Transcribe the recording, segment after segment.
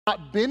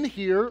not been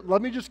here,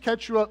 let me just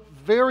catch you up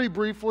very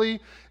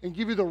briefly and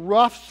give you the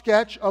rough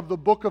sketch of the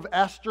book of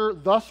Esther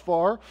thus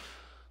far.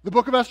 The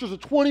book of Esther is a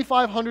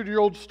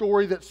 2,500-year-old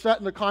story that's set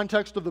in the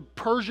context of the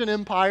Persian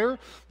Empire.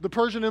 The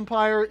Persian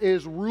Empire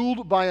is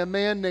ruled by a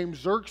man named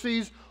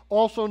Xerxes,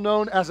 also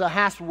known as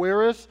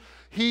Ahasuerus.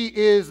 He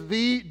is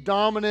the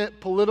dominant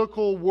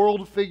political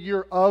world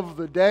figure of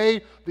the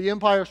day. The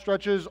empire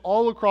stretches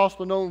all across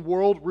the known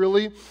world,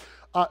 really.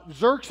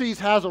 Xerxes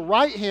has a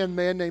right-hand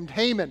man named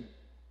Haman.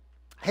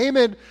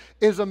 Haman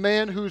is a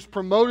man who's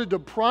promoted to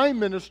prime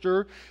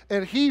minister,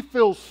 and he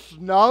feels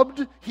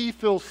snubbed, he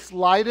feels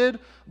slighted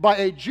by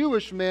a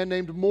Jewish man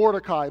named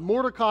Mordecai.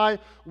 Mordecai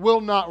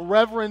will not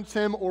reverence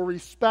him or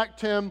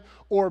respect him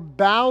or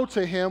bow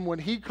to him when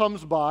he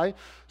comes by.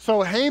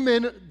 So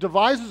Haman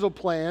devises a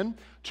plan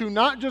to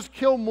not just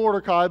kill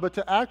Mordecai, but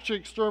to actually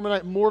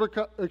exterminate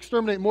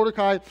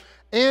Mordecai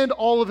and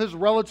all of his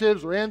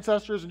relatives or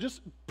ancestors, and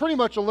just pretty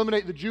much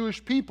eliminate the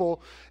Jewish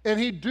people. And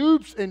he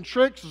dupes and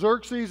tricks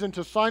Xerxes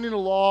into signing a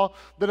law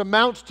that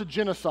amounts to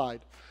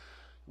genocide.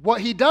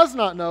 What he does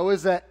not know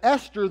is that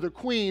Esther, the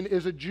queen,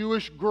 is a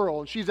Jewish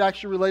girl, and she's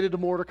actually related to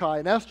Mordecai.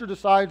 And Esther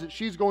decides that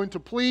she's going to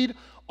plead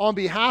on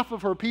behalf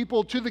of her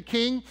people to the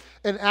king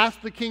and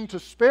ask the king to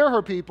spare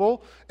her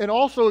people and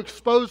also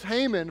expose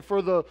Haman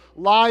for the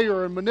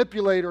liar and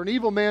manipulator and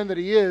evil man that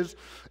he is.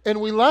 And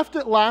we left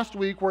it last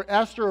week where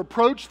Esther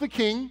approached the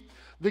king.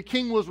 The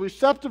king was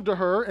receptive to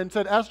her and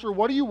said, "Esther,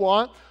 what do you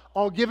want?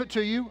 I'll give it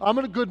to you. I'm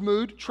in a good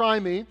mood. Try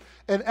me."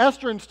 And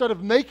Esther, instead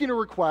of making a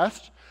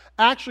request,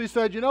 actually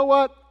said, "You know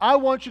what? I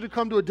want you to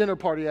come to a dinner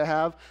party I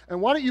have,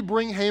 and why don't you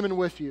bring Haman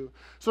with you?"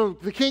 So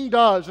the king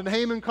does, and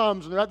Haman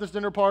comes, and they're at this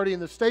dinner party,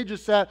 and the stage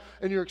is set,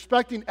 and you're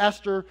expecting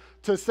Esther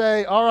to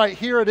say, "All right,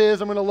 here it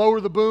is. I'm going to lower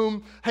the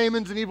boom.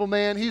 Haman's an evil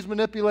man. He's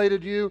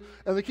manipulated you."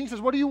 And the king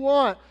says, "What do you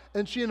want?"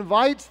 And she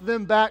invites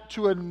them back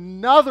to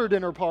another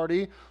dinner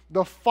party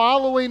the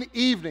following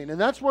evening.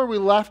 And that's where we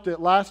left it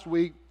last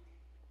week.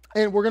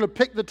 And we're going to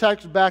pick the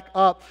text back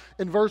up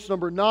in verse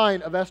number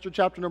 9 of Esther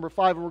chapter number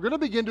 5. And we're going to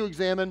begin to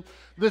examine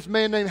this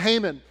man named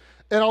Haman.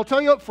 And I'll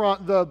tell you up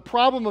front, the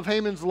problem of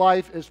Haman's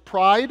life is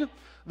pride.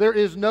 There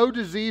is no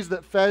disease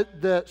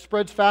that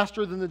spreads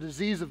faster than the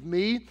disease of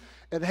me.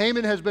 And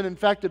Haman has been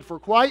infected for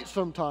quite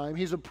some time.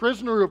 He's a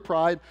prisoner of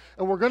pride.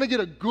 And we're going to get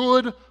a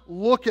good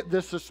look at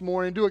this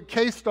morning, do a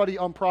case study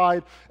on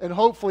pride, and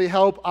hopefully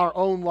help our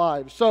own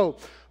lives. So,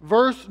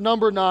 verse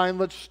number 9,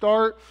 let's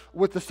start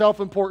with the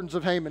self-importance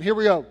of Haman. Here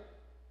we go.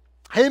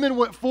 Haman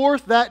went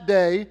forth that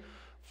day.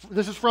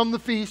 This is from the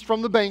feast,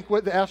 from the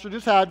banquet that Esther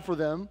just had for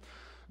them.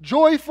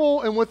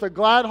 Joyful and with a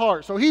glad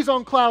heart. So he's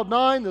on cloud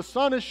 9. The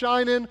sun is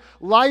shining.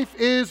 Life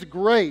is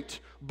great.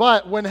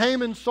 But when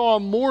Haman saw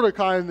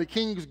Mordecai in the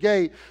king's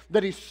gate,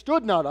 that he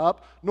stood not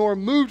up, nor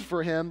moved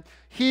for him,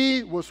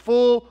 he was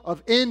full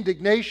of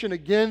indignation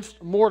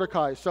against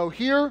Mordecai. So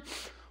here,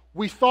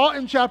 we thought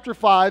in chapter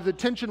 5 the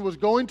tension was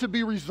going to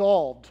be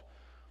resolved,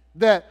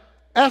 that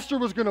Esther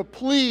was going to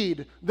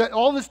plead that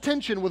all this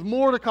tension with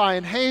Mordecai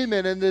and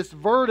Haman and this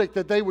verdict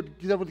that they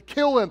would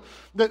kill him,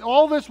 that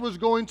all this was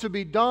going to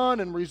be done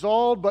and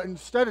resolved, but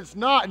instead it's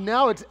not. And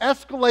now it's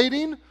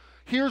escalating.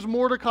 Here's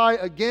Mordecai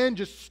again,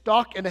 just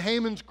stuck in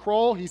Haman's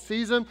crawl. He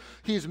sees him.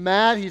 He's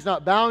mad. He's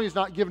not bowing. He's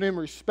not giving him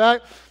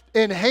respect.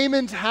 And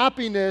Haman's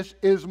happiness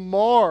is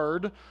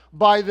marred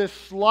by this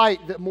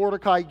slight that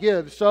Mordecai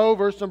gives. So,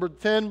 verse number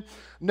 10,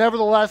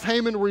 nevertheless,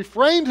 Haman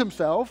refrained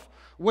himself.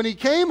 When he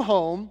came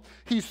home,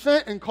 he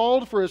sent and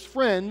called for his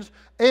friends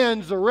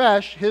and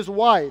Zeresh, his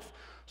wife.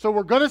 So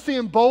we're going to see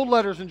in bold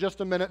letters in just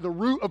a minute the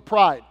root of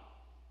pride.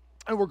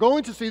 And we're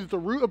going to see that the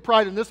root of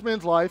pride in this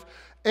man's life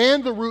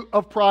and the root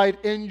of pride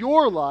in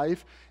your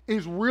life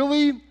is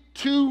really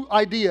two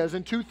ideas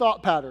and two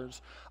thought patterns.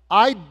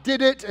 I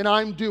did it and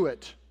I'm do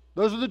it.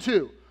 Those are the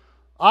two.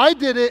 I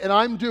did it and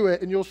I'm do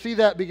it. And you'll see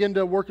that begin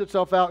to work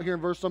itself out here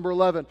in verse number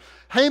 11.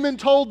 Haman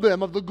told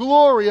them of the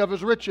glory of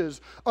his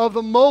riches, of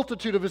the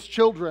multitude of his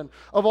children,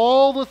 of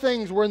all the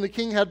things wherein the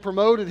king had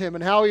promoted him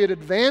and how he had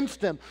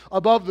advanced him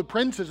above the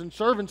princes and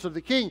servants of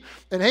the king.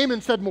 And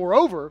Haman said,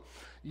 moreover,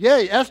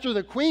 yea, Esther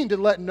the queen did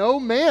let no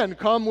man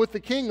come with the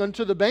king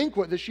unto the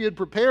banquet that she had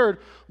prepared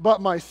but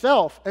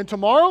myself. And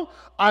tomorrow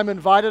I'm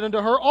invited unto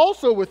her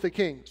also with the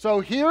king. So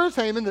here is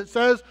Haman that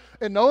says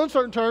in no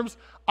uncertain terms,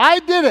 I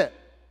did it.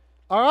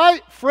 All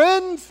right,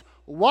 friends,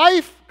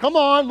 wife, come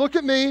on, look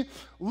at me.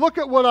 Look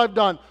at what I've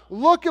done.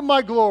 Look at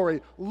my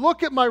glory.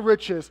 Look at my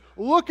riches.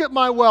 Look at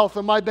my wealth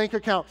and my bank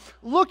account.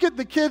 Look at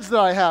the kids that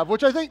I have,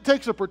 which I think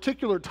takes a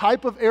particular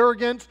type of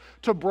arrogance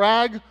to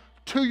brag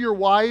to your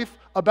wife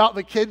about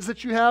the kids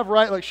that you have,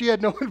 right? Like she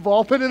had no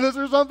involvement in this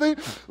or something.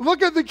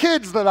 Look at the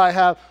kids that I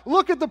have.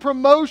 Look at the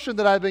promotion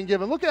that I've been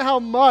given. Look at how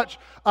much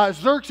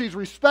Xerxes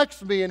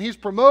respects me and he's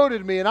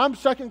promoted me and I'm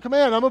second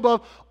command. I'm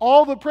above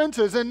all the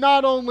princes. And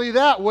not only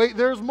that, wait,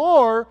 there's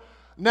more.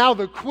 Now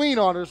the queen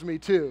honors me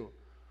too.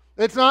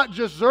 It's not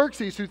just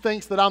Xerxes who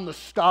thinks that I'm the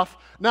stuff.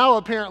 Now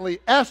apparently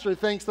Esther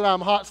thinks that I'm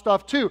hot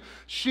stuff too.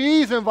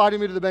 She's inviting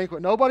me to the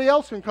banquet. Nobody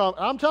else can come.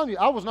 I'm telling you,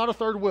 I was not a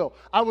third wheel.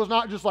 I was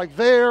not just like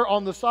there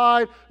on the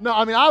side. No,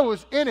 I mean, I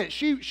was in it.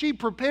 She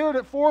prepared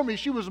it for me.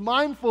 She was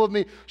mindful of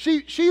me.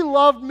 She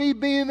loved me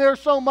being there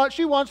so much.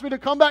 She wants me to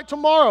come back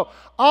tomorrow.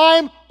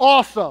 I'm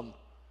awesome.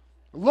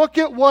 Look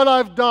at what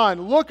I've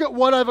done. Look at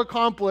what I've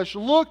accomplished.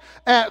 Look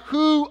at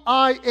who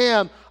I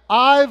am.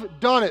 I've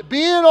done it.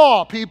 Be in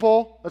awe,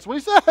 people. That's what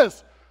he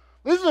says.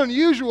 This is an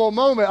unusual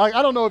moment.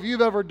 I don't know if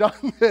you've ever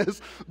done this,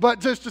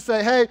 but just to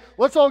say, hey,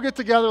 let's all get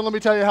together and let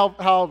me tell you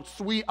how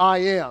sweet I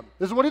am.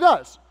 This is what he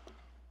does.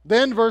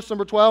 Then verse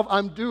number 12,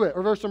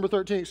 or verse number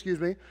 13,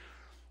 excuse me.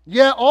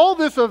 Yet all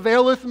this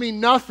availeth me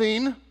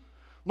nothing.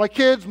 My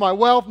kids, my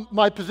wealth,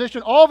 my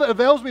position, all of it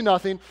avails me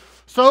nothing.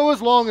 So as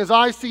long as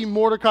I see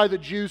Mordecai the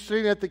Jew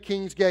sitting at the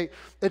king's gate.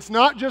 It's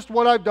not just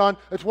what I've done,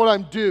 it's what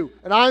I'm due.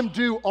 And I'm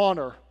due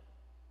honor.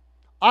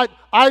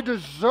 I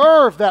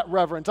deserve that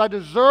reverence. I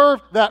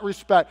deserve that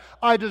respect.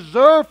 I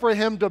deserve for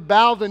him to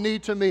bow the knee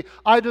to me.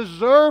 I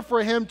deserve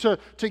for him to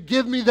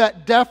give me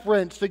that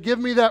deference, to give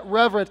me that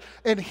reverence.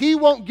 And he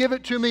won't give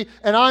it to me,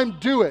 and I'm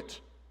due it.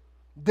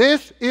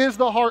 This is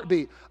the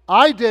heartbeat.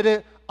 I did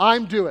it.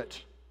 I'm due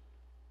it.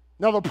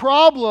 Now the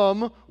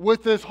problem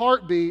with this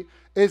heartbeat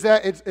is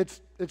that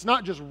it's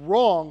not just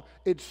wrong.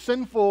 It's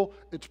sinful.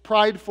 It's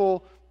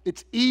prideful.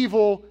 It's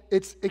evil.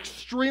 It's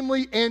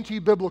extremely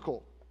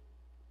anti-biblical.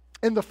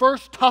 And the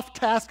first tough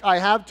task I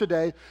have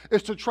today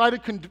is to try to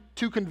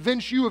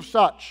convince you of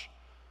such.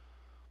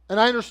 And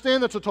I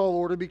understand that's a tall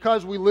order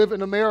because we live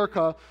in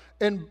America,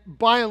 and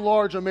by and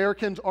large,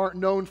 Americans aren't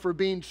known for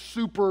being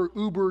super,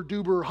 uber,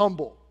 duber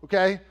humble,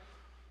 okay?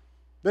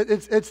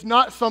 It's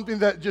not something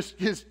that just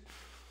is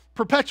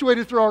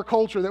perpetuated through our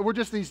culture, that we're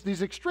just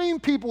these extreme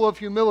people of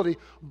humility.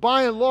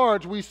 By and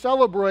large, we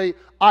celebrate,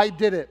 I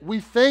did it. We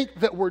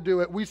think that we're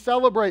doing it. We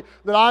celebrate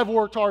that I've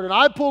worked hard and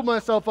I pulled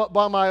myself up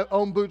by my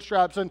own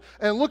bootstraps and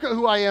look at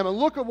who I am and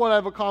look at what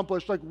I've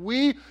accomplished. Like,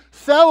 we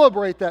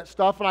celebrate that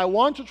stuff, and I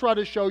want to try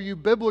to show you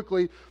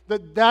biblically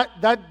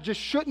that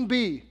just shouldn't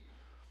be.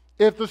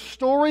 If the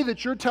story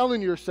that you're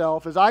telling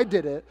yourself is I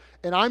did it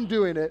and I'm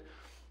doing it,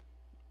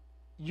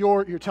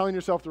 you're telling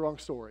yourself the wrong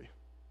story.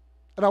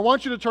 And I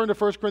want you to turn to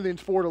 1 Corinthians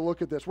 4 to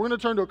look at this. We're going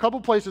to turn to a couple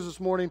places this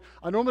morning.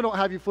 I normally don't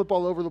have you flip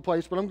all over the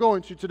place, but I'm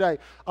going to today.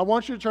 I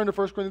want you to turn to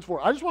 1 Corinthians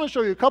 4. I just want to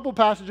show you a couple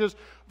passages.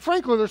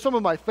 Frankly, they're some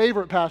of my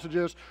favorite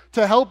passages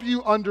to help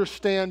you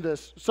understand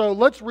this. So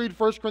let's read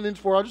 1 Corinthians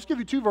 4. I'll just give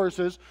you two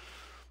verses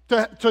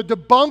to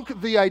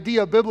debunk the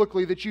idea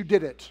biblically that you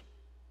did it.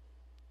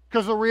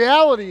 Because the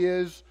reality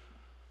is,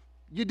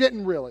 you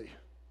didn't really.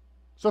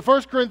 So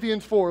 1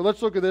 Corinthians 4,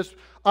 let's look at this.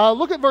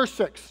 Look at verse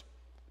 6.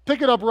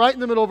 Pick it up right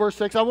in the middle of verse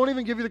 6. I won't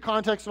even give you the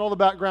context and all the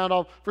background.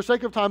 For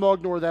sake of time, I'll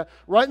ignore that.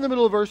 Right in the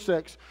middle of verse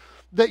 6.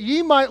 That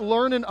ye might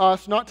learn in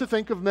us not to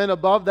think of men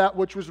above that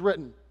which was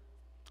written.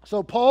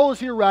 So Paul is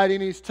here writing.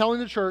 He's telling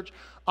the church,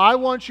 I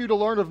want you to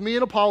learn of me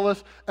and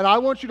Apollos, and I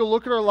want you to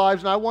look at our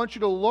lives, and I want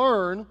you to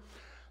learn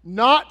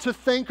not to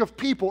think of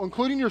people,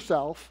 including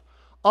yourself,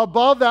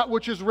 above that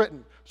which is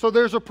written. So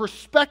there's a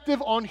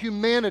perspective on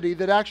humanity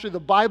that actually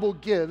the Bible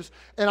gives,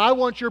 and I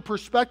want your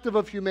perspective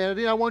of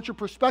humanity, and I want your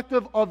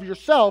perspective of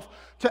yourself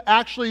to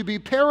actually be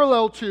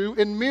parallel to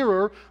and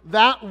mirror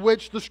that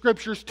which the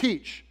Scriptures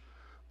teach.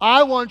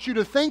 I want you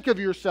to think of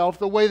yourself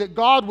the way that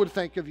God would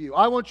think of you.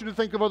 I want you to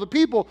think of other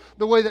people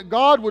the way that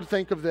God would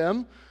think of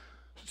them,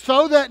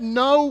 so that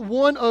no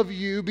one of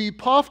you be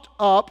puffed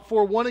up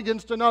for one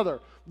against another.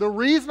 The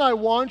reason I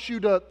want you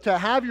to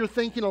have your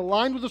thinking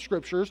aligned with the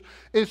Scriptures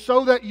is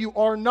so that you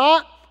are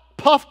not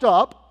puffed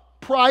up,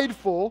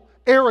 prideful,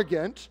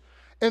 arrogant,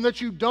 and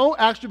that you don't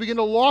actually begin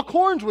to lock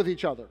horns with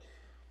each other.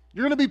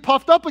 You're going to be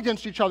puffed up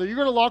against each other. You're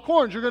going to lock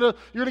horns. You're going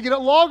to get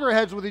at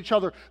loggerheads with each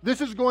other.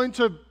 This is going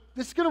to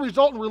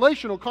result in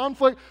relational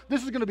conflict.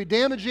 This is going to be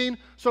damaging.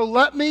 So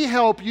let me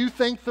help you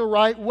think the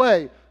right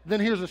way. Then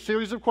here's a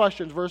series of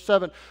questions. Verse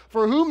 7.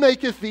 For who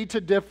maketh thee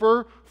to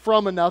differ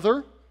from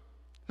another?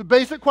 The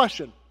basic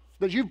question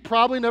that you've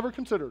probably never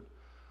considered.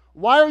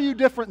 Why are you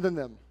different than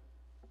them?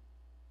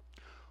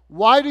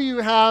 Why do you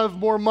have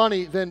more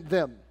money than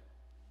them?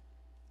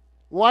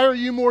 Why are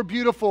you more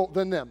beautiful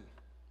than them?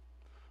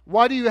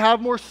 Why do you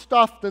have more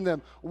stuff than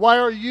them? Why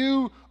are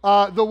you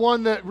the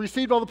one that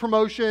received all the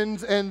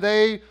promotions and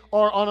they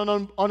are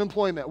on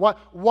unemployment?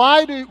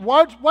 Why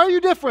are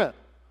you different?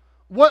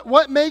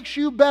 What makes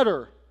you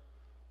better?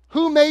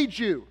 Who made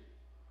you?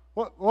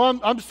 Well,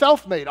 I'm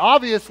self-made,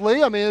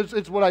 obviously. I mean,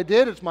 it's what I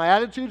did. It's my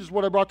attitude. It's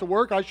what I brought to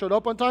work. I showed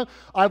up on time.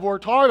 I've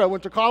worked hard. I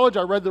went to college.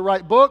 I read the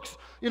right books.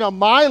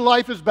 My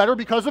life is better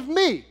because of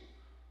me.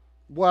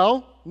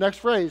 Well, next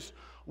phrase.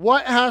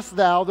 What hast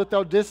thou that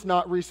thou didst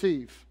not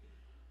receive?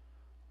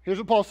 Here's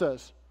what Paul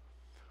says.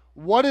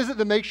 What is it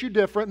that makes you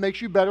different,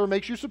 makes you better,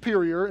 makes you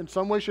superior in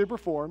some way, shape, or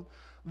form,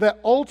 that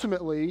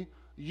ultimately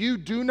you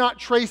do not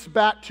trace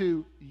back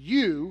to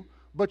you,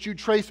 but you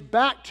trace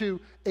back to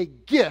a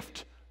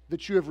gift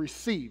that you have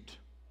received?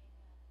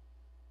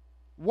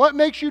 What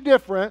makes you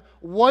different?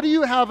 What do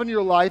you have in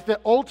your life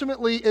that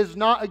ultimately is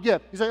not a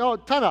gift? You say, oh,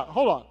 time out.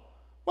 Hold on.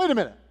 Wait a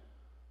minute.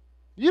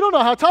 You don't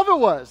know how tough it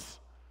was.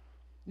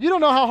 You don't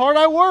know how hard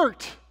I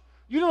worked.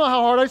 You don't know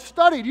how hard I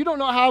studied. You don't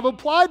know how I've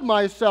applied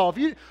myself.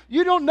 You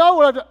don't know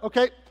what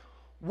okay,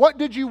 what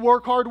did you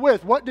work hard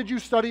with? What did you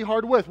study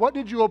hard with? What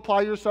did you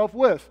apply yourself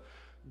with?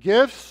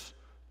 Gifts,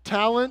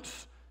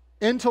 talents,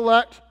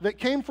 intellect that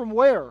came from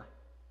where?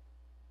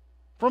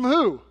 From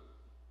who?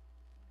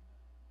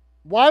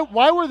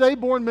 Why were they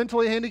born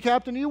mentally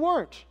handicapped and you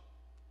weren't?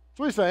 That's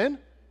what he's saying.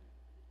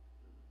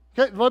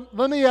 Okay,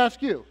 let me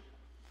ask you.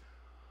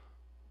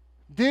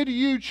 Did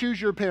you choose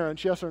your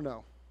parents, yes or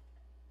no?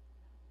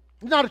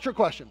 Not a trick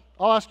question.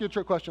 I'll ask you a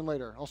trick question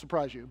later. I'll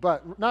surprise you.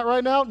 But not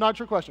right now, not a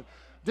trick question.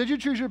 Did you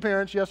choose your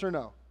parents, yes or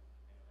no?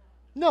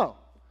 No.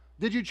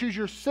 Did you choose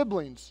your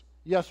siblings,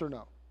 yes or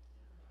no?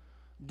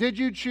 Did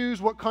you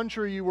choose what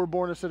country you were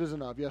born a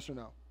citizen of, yes or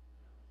no?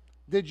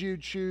 Did you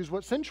choose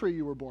what century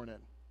you were born in?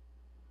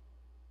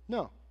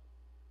 No.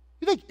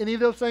 You think any of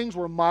those things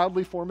were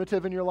mildly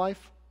formative in your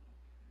life?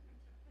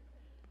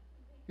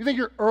 You think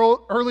your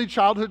early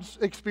childhood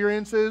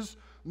experiences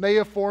may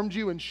have formed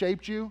you and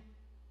shaped you?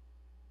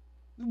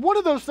 One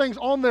of those things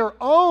on their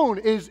own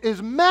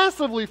is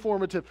massively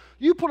formative.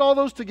 You put all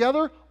those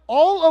together,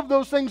 all of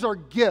those things are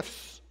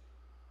gifts.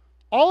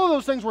 All of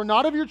those things were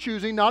not of your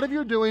choosing, not of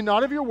your doing,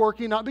 not of your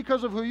working, not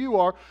because of who you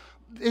are.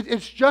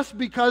 It's just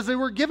because they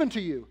were given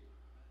to you.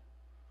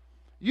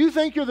 You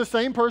think you're the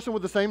same person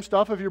with the same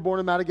stuff if you're born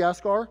in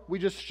Madagascar? We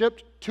just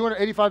shipped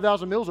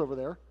 285,000 meals over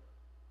there.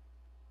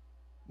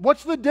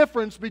 What's the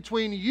difference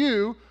between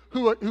you,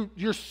 who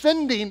you're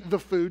sending the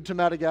food to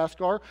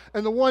Madagascar,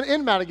 and the one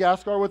in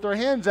Madagascar with their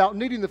hands out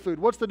and eating the food?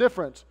 What's the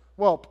difference?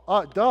 Well,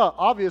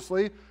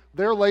 obviously,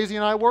 they're lazy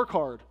and I work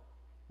hard.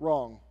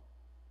 Wrong.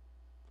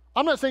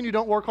 I'm not saying you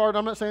don't work hard.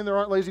 I'm not saying there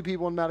aren't lazy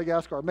people in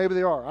Madagascar. Maybe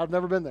there are. I've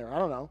never been there. I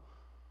don't know.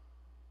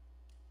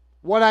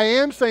 What I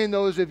am saying,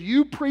 though, is if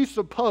you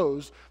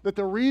presuppose that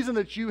the reason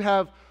that you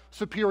have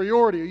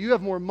superiority, or you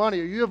have more money,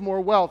 or you have more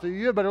wealth, or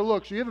you have better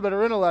looks, or you have a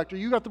better intellect, or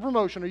you got the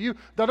promotion, or you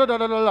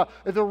da-da-da-da-da-da,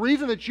 if the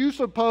reason that you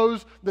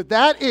suppose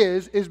that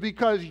is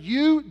because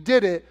you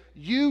did it,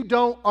 you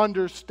don't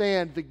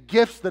understand the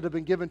gifts that have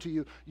been given to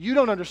you. You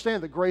don't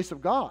understand the grace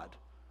of God.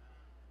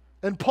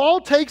 And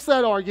Paul takes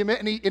that argument,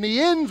 and he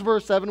ends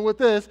verse 7 with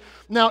this.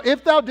 Now,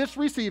 if thou didst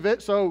receive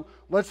it, so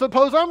let's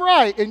suppose I'm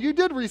right, and you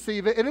did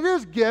receive it, and it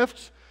is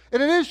gifts,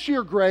 and it is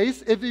sheer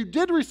grace. If you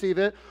did receive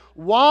it,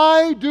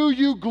 why do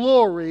you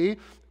glory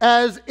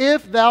as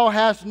if thou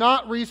hast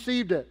not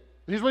received it?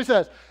 Here's what he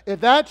says. If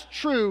that's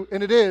true,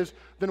 and it is,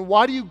 then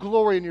why do you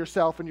glory in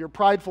yourself, and you're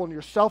prideful, and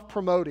you're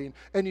self-promoting,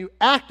 and you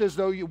act as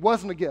though it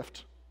wasn't a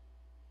gift?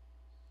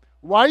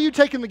 Why are you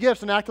taking the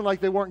gifts and acting like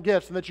they weren't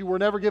gifts, and that you were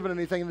never given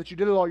anything, and that you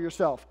did it all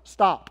yourself?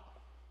 Stop.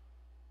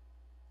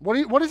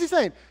 What is he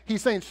saying?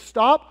 He's saying,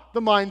 stop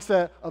the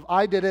mindset of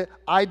I did it,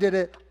 I did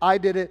it, I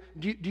did it.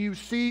 Do you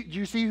see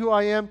who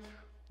I am?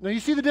 Now, you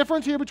see the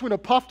difference here between a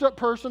puffed up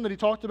person that he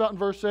talked about in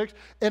verse 6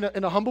 and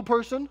a humble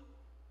person?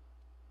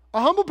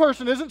 A humble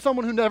person isn't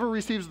someone who never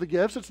receives the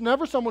gifts. It's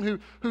never someone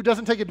who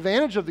doesn't take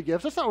advantage of the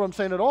gifts. That's not what I'm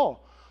saying at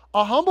all.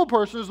 A humble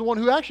person is the one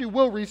who actually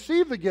will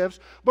receive the gifts,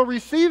 but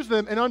receives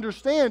them and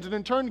understands and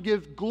in turn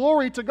gives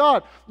glory to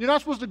God. You're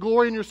not supposed to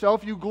glory in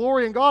yourself, you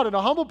glory in God. And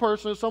a humble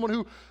person is someone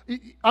who,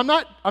 I'm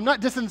not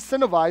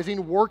disincentivizing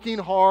working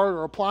hard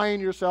or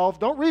applying yourself.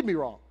 Don't read me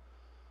wrong.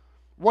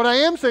 What I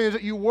am saying is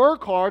that you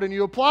work hard and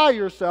you apply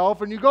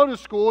yourself and you go to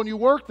school and you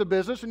work the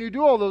business and you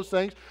do all those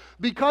things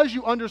because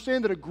you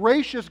understand that a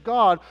gracious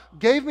God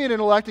gave me an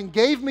intellect and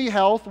gave me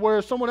health,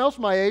 whereas someone else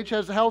my age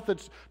has a health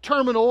that's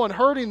terminal and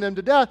hurting them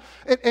to death.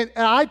 And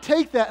I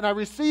take that and I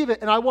receive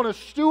it and I want to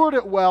steward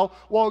it well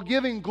while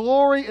giving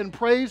glory and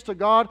praise to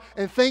God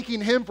and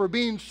thanking Him for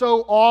being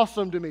so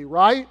awesome to me,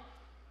 right?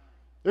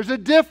 There's a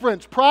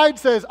difference. Pride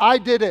says, I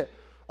did it.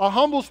 A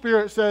humble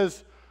spirit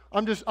says,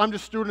 I'm just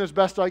stewarding as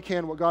best I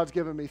can what God's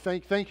given me.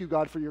 Thank you,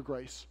 God, for your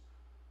grace.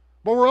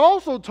 But we're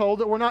also told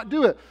that we're not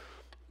do it.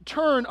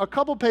 Turn a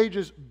couple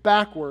pages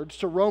backwards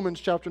to Romans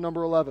chapter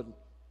number 11.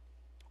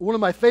 One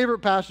of my favorite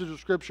passages of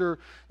Scripture.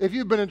 If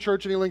you've been in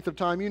church any length of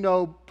time, you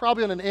know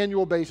probably on an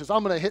annual basis,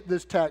 I'm going to hit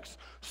this text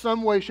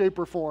some way, shape,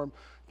 or form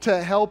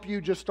to help you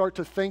just start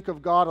to think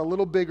of God a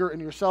little bigger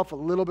and yourself a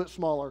little bit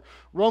smaller.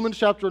 Romans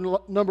chapter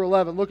number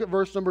 11, look at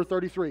verse number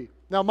 33.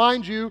 Now,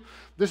 mind you,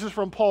 this is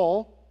from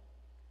Paul,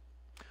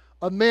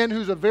 a man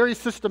who's a very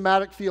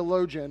systematic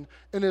theologian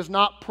and is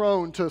not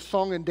prone to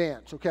song and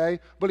dance, okay?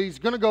 But he's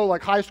going to go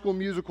like High School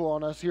Musical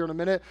on us here in a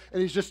minute,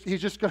 and he's just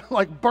going to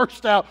like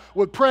burst out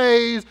with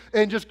praise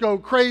and just go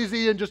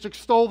crazy and just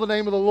extol the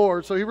name of the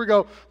Lord. So here we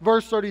go,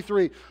 verse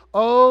 33.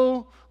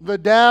 Oh, the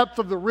depth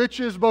of the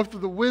riches, both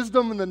of the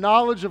wisdom and the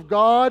knowledge of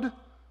God.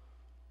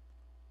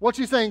 What's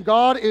he saying?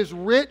 God is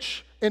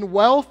rich in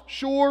wealth,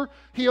 sure.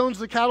 He owns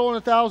the cattle on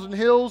 1,000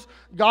 hills.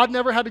 God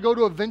never had to go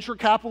to a venture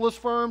capitalist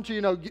firm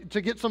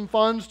to get some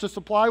funds to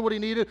supply what he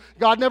needed.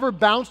 God never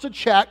bounced a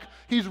check.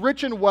 He's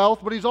rich in wealth,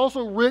 but he's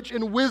also rich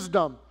in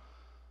wisdom.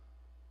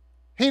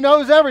 He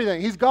knows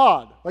everything. He's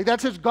God. Like,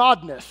 that's his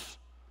godness.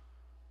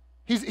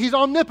 He's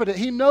omnipotent.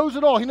 He knows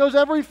it all. He knows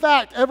every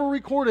fact, ever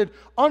recorded,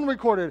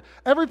 unrecorded,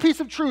 every piece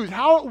of truth,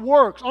 how it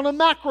works on a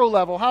macro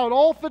level, how it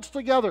all fits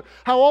together,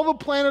 how all the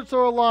planets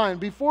are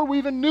aligned. Before we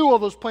even knew all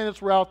those planets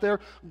were out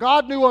there,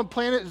 God knew on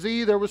planet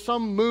Z there was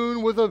some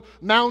moon with a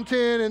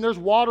mountain and there's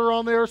water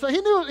on there. So he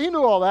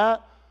knew all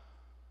that.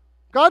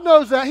 God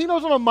knows that. He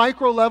knows on a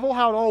micro level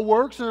how it all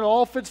works and it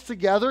all fits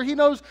together. He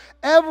knows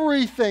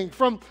everything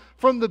from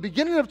the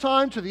beginning of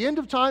time to the end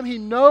of time. He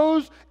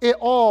knows it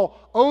all.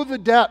 Oh, the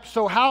depths.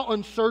 So how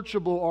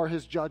unsearchable are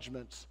his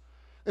judgments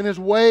and his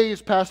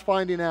ways past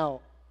finding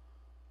out.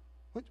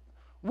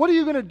 What are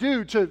you going to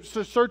do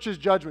to search his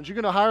judgments? You're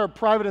going to hire a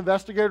private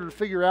investigator to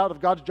figure out if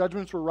God's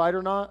judgments were right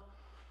or not?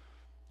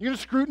 You're going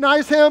to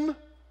scrutinize him?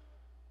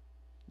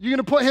 You're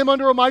going to put him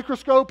under a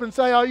microscope and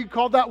say, oh, you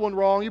called that one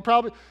wrong. You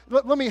probably,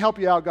 let me help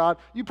you out, God.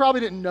 You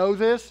probably didn't know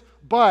this,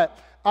 but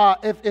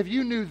if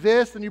you knew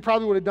this, then you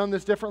probably would have done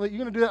this differently. You're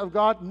going to do that with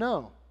God?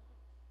 No.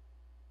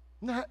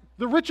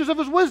 The riches of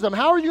his wisdom.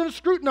 How are you going to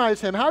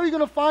scrutinize him? How are you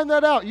going to find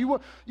that out? You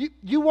want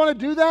to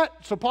do that?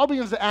 So Paul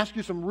begins to ask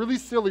you some really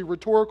silly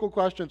rhetorical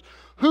questions.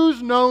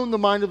 Who's known the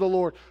mind of the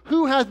Lord?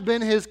 Who hath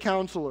been his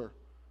counselor?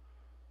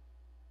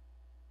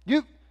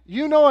 You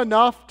know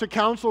enough to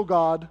counsel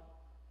God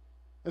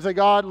and say,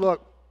 God,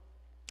 look,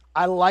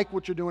 I like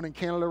what you're doing in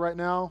Canada right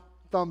now.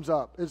 Thumbs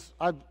up.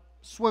 I've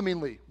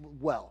swimmingly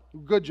well.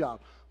 Good job.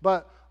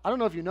 But I don't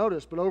know if you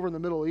noticed, but over in the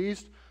Middle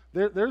East,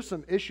 there's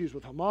some issues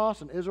with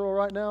Hamas and Israel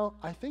right now.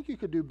 I think you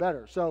could do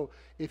better. So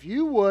if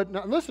you would,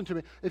 now listen to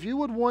me, if you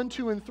would 1,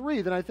 2, and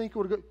 3, then I think it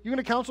would go. You're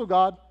going to counsel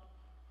God.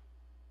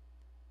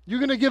 You're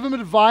going to give him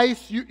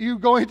advice. You're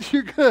going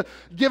to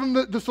give him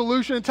the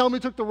solution and tell him he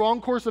took the wrong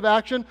course of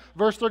action.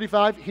 Verse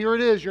 35, here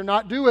it is. You're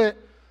not do it.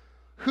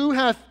 Who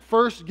hath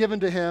first given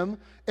to him,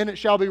 and it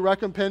shall be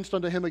recompensed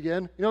unto him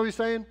again? You know what he's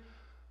saying?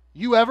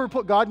 You ever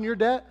put God in your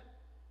debt?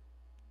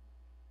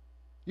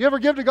 You ever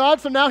give to God,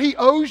 so now he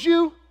owes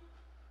you?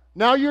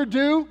 Now you're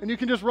due, and you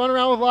can just run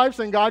around with life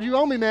saying, God, you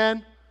owe me,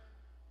 man.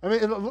 I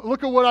mean,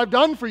 look at what I've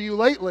done for you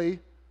lately.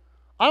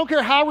 I don't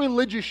care how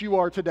religious you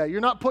are today.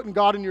 You're not putting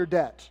God in your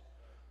debt.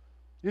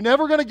 You're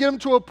never going to get him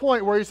to a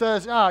point where he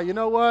says, you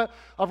know what?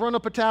 I've run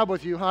up a tab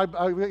with you. I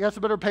guess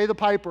I better pay the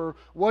piper.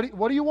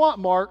 What do you want,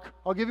 Mark?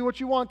 I'll give you what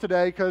you want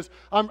today because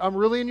I'm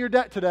really in your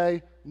debt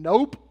today.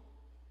 Nope.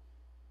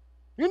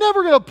 You're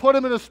never going to put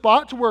him in a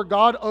spot to where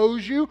God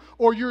owes you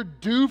or you're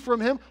due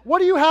from him. What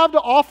do you have to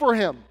offer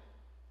him?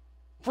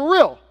 For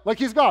real. Like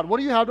he's God. What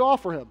do you have to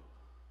offer him?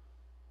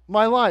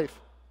 My life.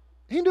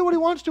 He can do what he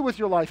wants to with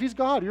your life. He's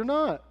God. You're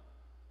not.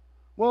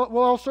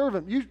 Well, I'll serve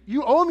him.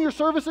 You owe him your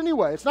service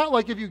anyway. It's not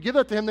like if you give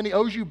that to him, then he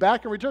owes you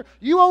back in return.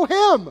 You owe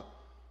him.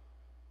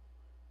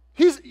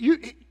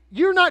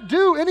 You're not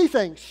due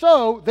anything.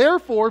 So,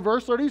 therefore,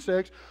 verse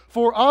 36,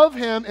 for of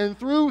him and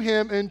through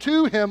him and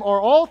to him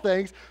are all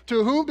things,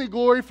 to whom be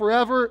glory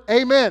forever.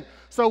 Amen.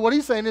 So what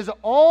he's saying is it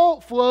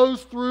all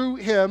flows through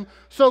him,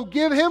 so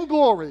give him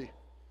glory.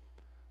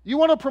 You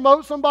want to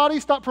promote somebody?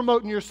 Stop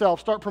promoting yourself.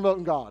 Start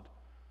promoting God.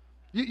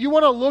 You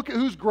want to look at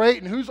who's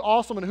great and who's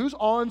awesome and who's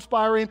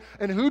awe-inspiring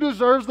and who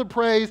deserves the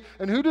praise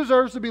and who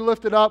deserves to be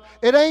lifted up.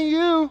 It ain't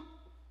you.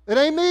 It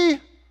ain't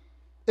me.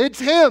 It's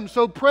him.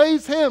 So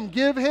praise him.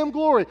 Give him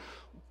glory.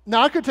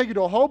 Now, I could take you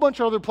to a whole bunch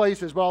of other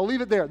places, but I'll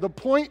leave it there. The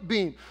point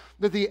being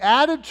that the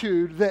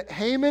attitude that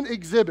Haman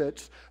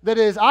exhibits, that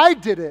is, I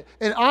did it,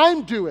 and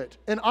I'm due it,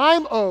 and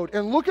I'm owed,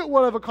 and look at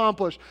what I've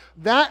accomplished,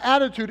 that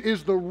attitude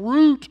is the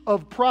root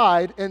of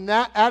pride, and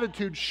that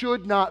attitude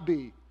should not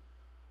be.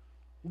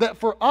 That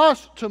for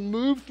us to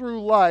move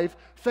through life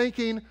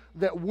thinking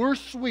that we're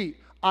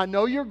sweet. I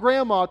know your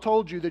grandma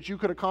told you that you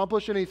could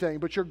accomplish anything,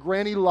 but your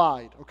granny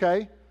lied,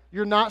 okay?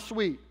 You're not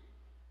sweet.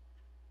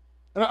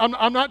 And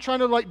I'm not trying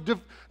to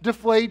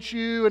deflate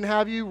you and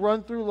have you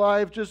run through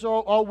life just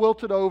all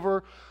wilted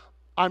over.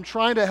 I'm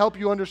trying to help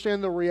you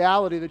understand the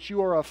reality that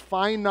you are a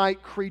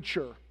finite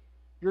creature.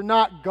 You're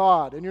not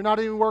God, and you're not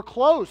anywhere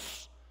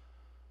close.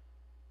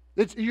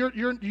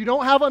 You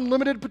don't have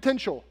unlimited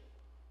potential.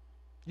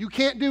 You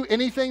can't do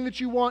anything that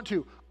you want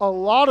to. A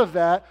lot of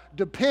that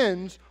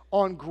depends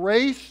on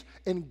grace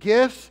and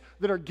gifts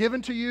that are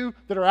given to you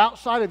that are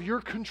outside of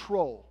your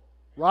control,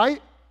 right?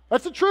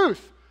 That's the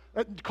truth.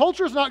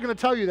 Culture is not going to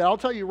tell you that. I'll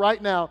tell you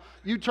right now,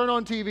 you turn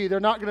on TV, they're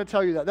not going to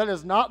tell you that. That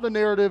is not the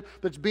narrative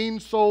that's being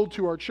sold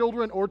to our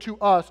children or to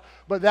us,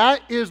 but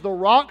that is the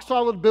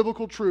rock-solid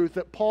biblical truth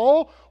that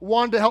Paul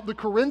wanted to help the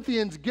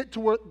Corinthians get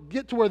to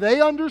where they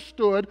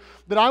understood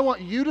that I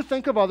want you to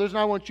think of others and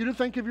I want you to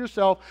think of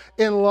yourself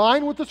in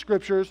line with the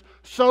Scriptures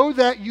so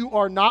that you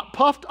are not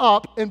puffed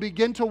up and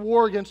begin to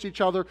war against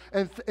each other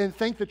and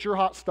think that you're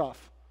hot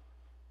stuff.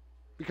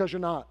 Because you're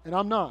not, and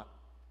I'm not,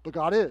 but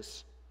God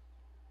is.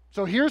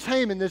 So here's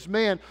Haman, this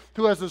man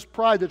who has this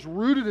pride that's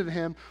rooted in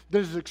him, that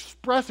is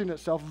expressing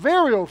itself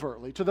very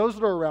overtly to those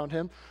that are around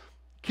him.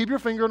 Keep your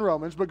finger in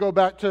Romans, but go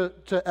back to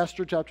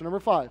Esther chapter number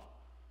 5.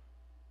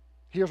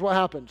 Here's what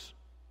happens.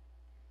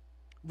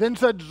 Then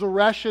said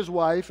Zeresh his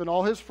wife and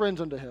all his friends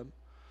unto him,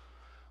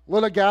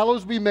 Let a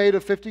gallows be made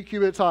of 50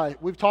 cubits high.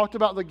 We've talked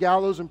about the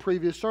gallows in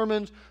previous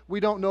sermons. We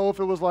don't know if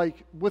it was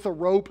like with a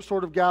rope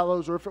sort of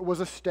gallows, or if it was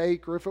a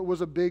stake, or if it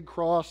was a big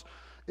cross.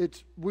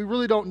 We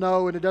really don't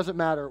know, and it doesn't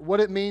matter. What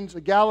it means,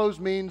 a gallows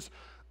means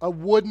a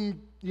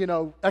wooden,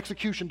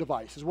 execution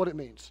device is what it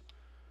means.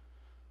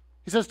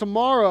 He says,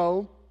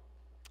 tomorrow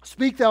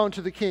speak thou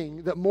unto the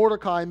king, that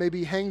Mordecai may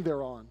be hanged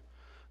thereon.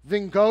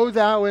 Then go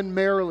thou in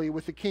merrily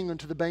with the king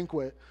unto the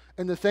banquet.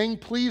 And the thing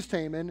pleased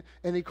Haman,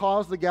 and he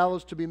caused the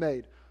gallows to be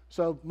made.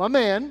 So my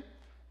man,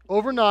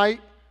 overnight,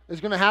 is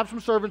going to have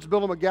some servants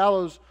build him a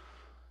gallows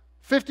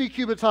 50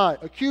 cubits high.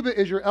 A cubit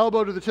is your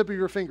elbow to the tip of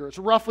your finger. It's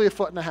roughly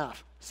 1.5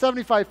 feet,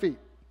 75 feet.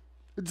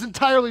 It's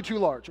entirely too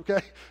large,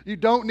 okay? You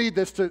don't need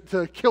this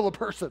to kill a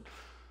person.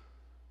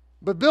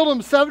 But build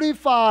him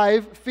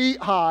 75 feet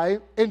high,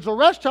 and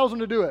Zeresh tells him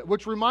to do it,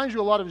 which reminds you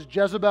a lot of his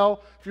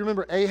Jezebel. If you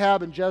remember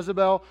Ahab and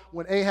Jezebel,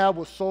 when Ahab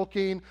was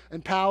sulking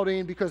and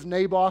pouting because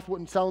Naboth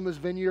wouldn't sell him his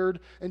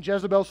vineyard, and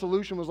Jezebel's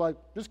solution was like,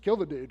 just kill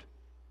the dude.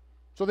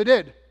 So they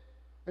did.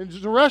 And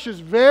Zeresh is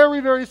very,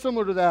 very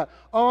similar to that.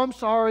 Oh, I'm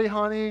sorry,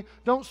 honey.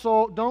 Don't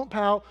sulk, don't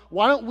pout.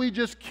 Why don't we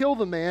just kill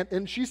the man?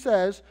 And she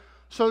says,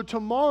 so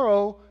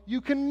tomorrow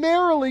you can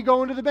merrily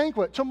go into the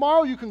banquet.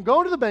 Tomorrow you can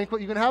go to the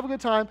banquet, you can have a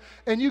good time,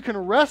 and you can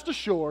rest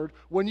assured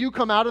when you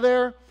come out of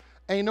there,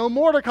 ain't no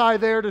Mordecai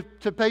there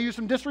to pay you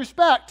some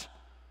disrespect.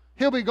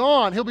 He'll be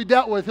gone. He'll be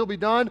dealt with. He'll be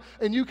done.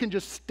 And you can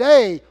just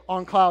stay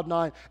on cloud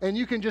nine. And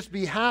you can just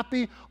be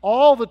happy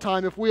all the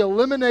time if we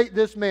eliminate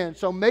this man.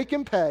 So make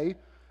him pay.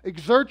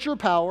 Exert your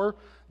power.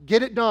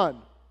 Get it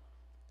done.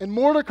 And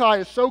Mordecai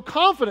is so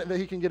confident that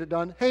he can get it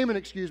done.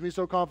 Haman,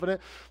 so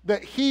confident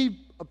that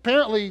he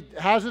apparently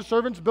has his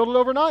servants build it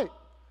overnight.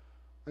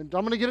 And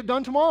I'm going to get it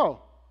done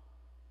tomorrow.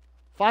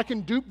 If I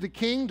can dupe the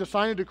king to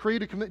sign a decree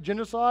to commit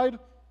genocide,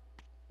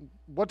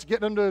 what's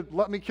getting him to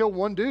let me kill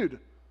one dude?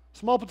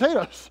 Small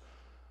potatoes.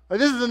 Like,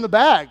 this is in the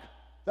bag.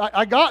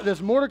 I got this.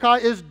 Mordecai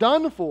is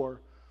done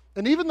for.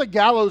 And even the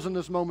gallows in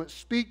this moment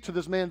speak to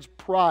this man's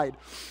pride.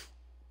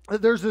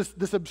 There's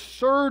this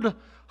absurd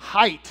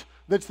height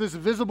that's this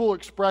visible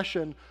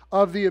expression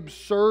of the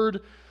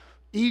absurd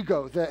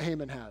ego that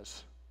Haman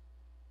has.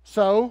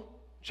 So,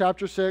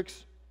 chapter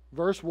 6,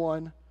 verse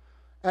 1,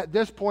 at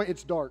this point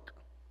it's dark.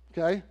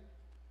 Okay?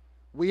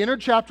 We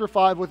entered chapter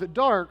 5 with it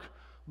dark,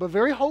 but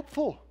very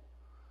hopeful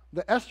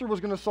that Esther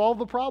was going to solve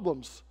the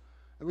problems.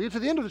 And we get to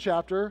the end of the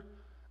chapter,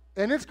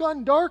 and it's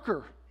gotten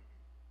darker.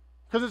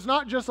 Because it's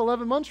not just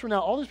 11 months from now,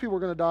 all these people are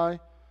going to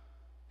die.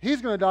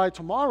 He's going to die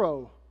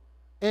tomorrow.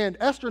 And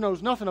Esther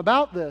knows nothing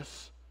about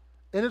this.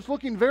 And it's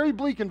looking very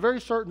bleak and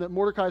very certain that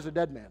Mordecai is a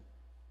dead man.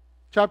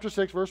 Chapter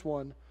 6, verse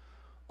 1.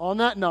 On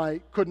that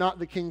night could not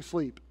the king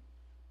sleep.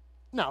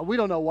 Now, we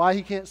don't know why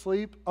he can't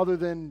sleep other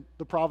than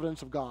the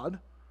providence of God.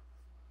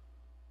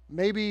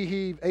 Maybe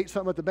he ate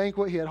something at the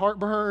banquet, he had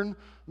heartburn.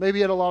 Maybe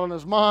he had a lot on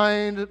his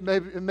mind.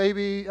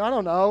 Maybe I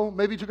don't know.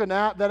 Maybe he took a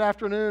nap that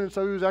afternoon and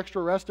so he was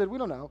extra rested. We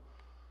don't know.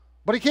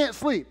 But he can't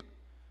sleep.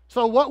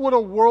 So what would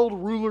a world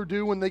ruler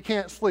do when they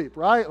can't sleep,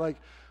 right? Like,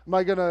 am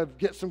I going to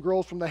get some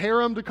girls from the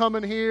harem to come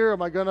in here?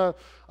 Am I going to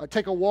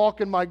take a walk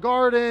in my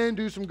garden,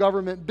 do some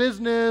government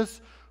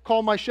business,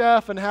 call my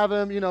chef and have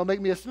him,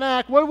 make me a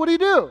snack? What would he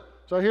do?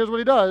 So here's what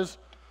he does.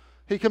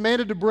 He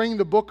commanded to bring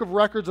the book of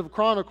records of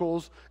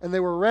Chronicles, and they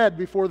were read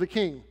before the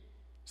king.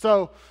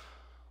 So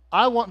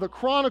I want the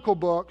Chronicle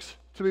books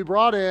to be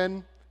brought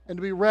in and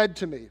to be read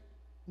to me.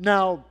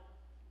 Now,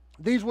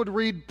 these would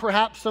read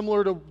perhaps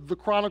similar to the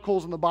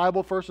Chronicles in the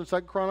Bible, 1st and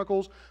 2nd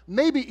Chronicles,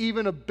 maybe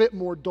even a bit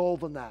more dull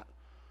than that.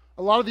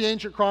 A lot of the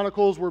ancient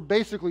chronicles were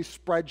basically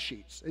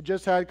spreadsheets. It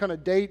just had kind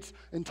of dates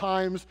and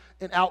times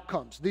and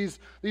outcomes. These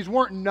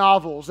weren't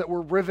novels that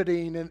were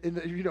riveting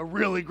and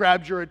really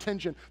grabbed your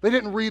attention. They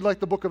didn't read like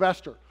the book of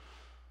Esther.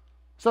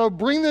 So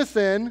bring this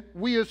in,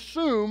 we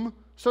assume,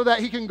 so that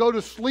he can go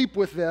to sleep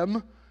with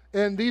them.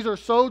 And these are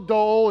so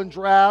dull and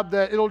drab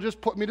that it'll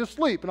just put me to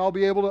sleep and I'll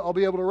be able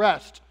to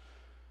rest.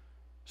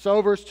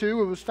 So verse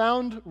 2, it was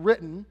found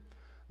written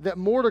that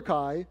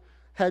Mordecai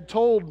had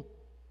told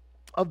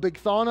of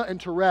Bigthana and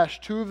Teresh,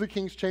 two of the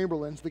king's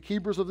chamberlains, the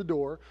keepers of the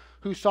door,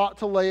 who sought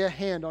to lay a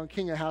hand on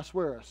King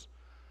Ahasuerus.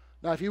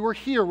 Now, if you were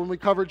here when we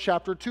covered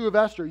chapter 2 of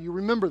Esther, you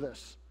remember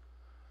this.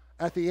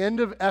 At the end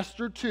of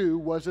Esther 2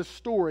 was a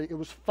story. It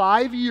was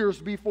 5 years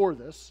before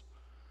this.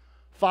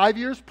 5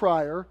 years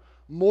prior,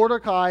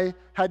 Mordecai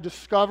had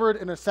discovered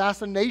an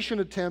assassination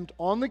attempt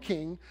on the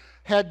king,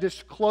 had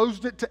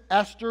disclosed it to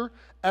Esther.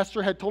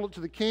 Esther had told it to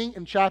the king.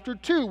 In chapter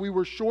 2, we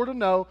were sure to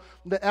know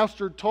that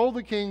Esther told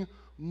the king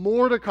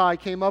Mordecai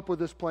came up with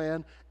this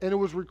plan, and it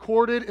was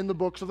recorded in the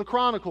books of the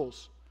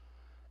Chronicles.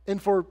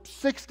 And for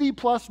 60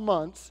 plus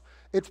months,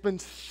 it's been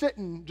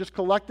sitting, just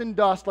collecting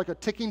dust like a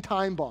ticking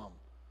time bomb.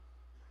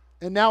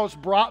 And now it's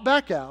brought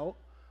back out.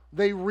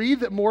 They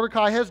read that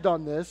Mordecai has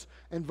done this.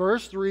 In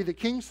verse 3, the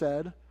king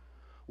said,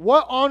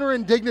 "What honor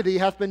and dignity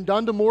hath been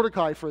done to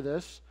Mordecai for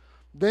this?"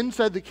 Then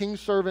said the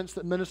king's servants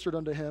that ministered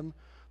unto him,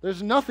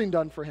 "There's nothing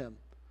done for him."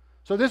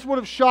 So this would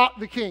have shocked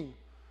the king.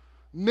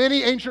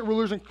 Many ancient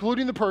rulers,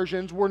 including the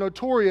Persians, were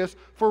notorious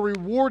for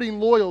rewarding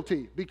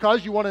loyalty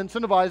because you want to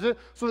incentivize it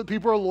so that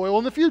people are loyal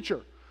in the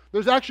future.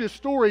 There's actually a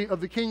story of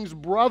the king's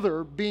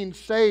brother being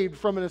saved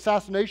from an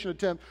assassination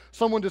attempt.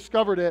 Someone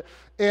discovered it,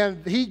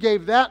 and he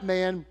gave that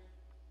man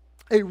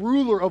a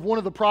ruler of one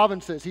of the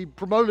provinces. He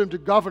promoted him to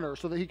governor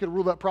so that he could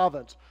rule that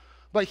province.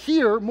 But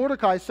here,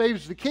 Mordecai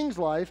saves the king's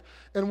life,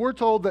 and we're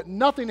told that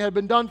nothing had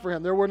been done for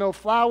him. There were no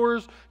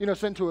flowers,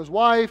 sent to his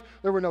wife.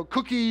 There were no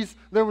cookies.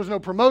 There was no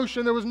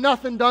promotion. There was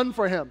nothing done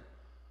for him.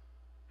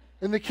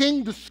 And the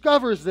king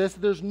discovers this.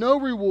 There's no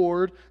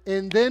reward.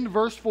 And then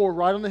verse 4,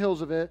 right on the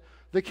heels of it,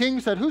 the king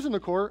said, "Who's in the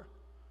court?"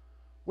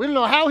 We don't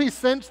know how he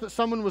sensed that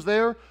someone was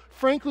there.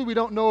 Frankly, we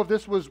don't know if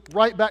this was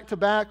right back to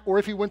back or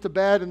if he went to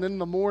bed and then in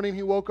the morning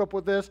he woke up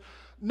with this.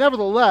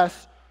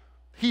 Nevertheless,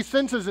 he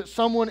senses that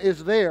someone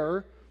is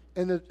there.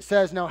 And it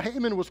says, "Now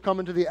Haman was come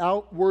into the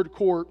outward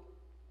court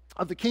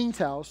of the king's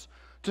house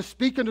to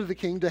speak unto the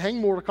king to hang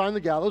Mordecai on the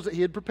gallows that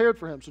he had prepared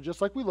for him." So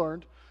just like we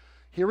learned,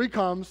 here he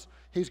comes.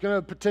 He's going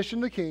to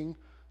petition the king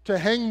to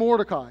hang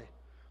Mordecai.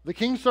 The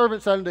king's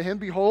servant said unto him,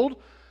 "Behold,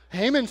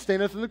 Haman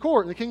standeth in the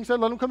court." And the king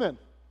said, "Let him come in."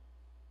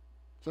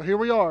 So here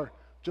we are.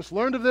 Just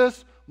learned of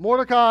this.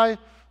 Mordecai,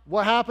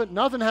 what happened?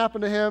 Nothing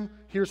happened to him.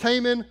 Here's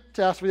Haman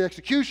to ask for the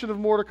execution of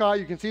Mordecai.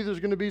 You can see there's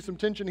going to be some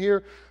tension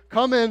here.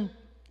 Come in.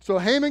 So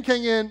Haman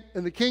came in,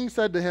 and the king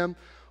said to him,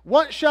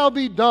 "What shall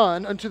be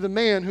done unto the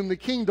man whom the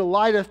king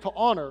delighteth to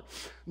honor?"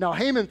 Now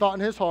Haman thought in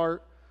his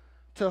heart,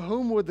 "To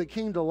whom would the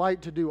king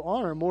delight to do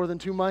honor more than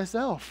to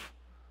myself?"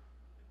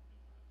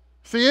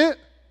 See it?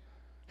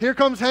 Here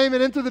comes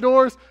Haman into the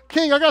doors.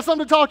 "King, I got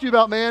something to talk to you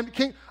about, man.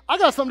 King, I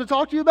got something to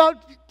talk to you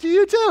about to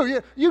you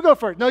too. You go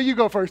first. No, you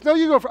go first. No,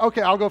 you go first.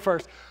 Okay, I'll go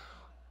first.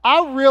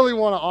 I really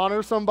want to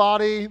honor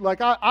somebody. Like,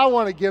 I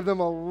want to give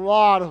them a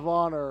lot of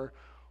honor.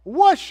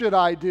 What should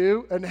I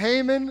do?" And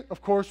Haman,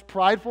 of course,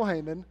 prideful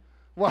Haman,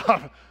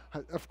 "Well,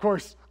 of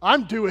course,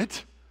 I'm do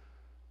it.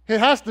 It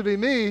has to be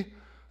me.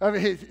 I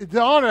mean,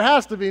 the honor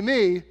has to be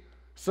me."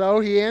 So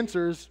he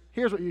answers,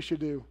 "Here's what you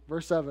should do."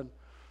 Verse 7.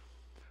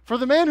 "For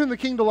the man whom the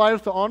king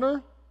delighteth to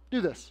honor,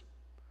 do this.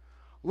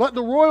 Let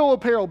the royal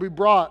apparel be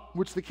brought,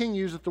 which the king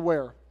useth to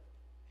wear.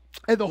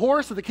 And the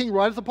horse that the king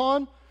rideth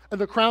upon, and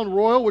the crown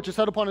royal which is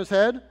set upon his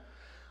head,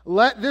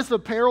 let this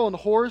apparel and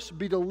horse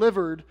be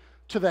delivered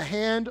to the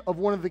hand of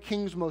one of the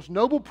king's most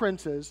noble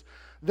princes,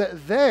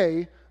 that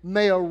they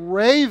may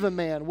array the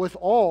man with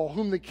all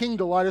whom the king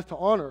delighteth to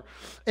honor,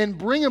 and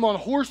bring him on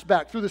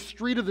horseback through the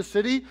street of the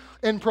city,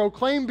 and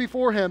proclaim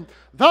before him,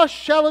 Thus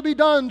shall it be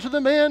done to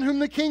the man whom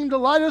the king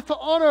delighteth to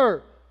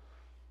honor."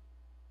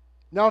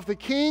 Now, if the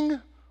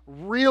king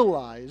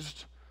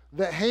realized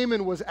that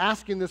Haman was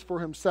asking this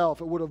for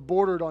himself, it would have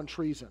bordered on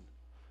treason.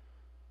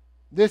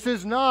 This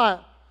is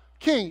not,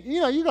 "King,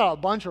 you got a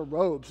bunch of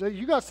robes.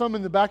 You got some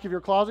in the back of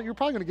your closet. You're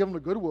probably going to give them to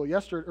Goodwill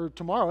yesterday or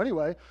tomorrow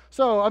anyway.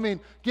 So,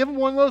 give them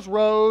one of those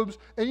robes.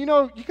 And you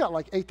got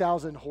like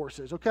 8,000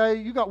 horses, okay?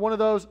 You got one of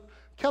those.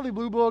 Kelly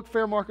Blue Book,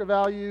 fair market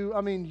value.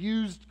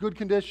 Used, good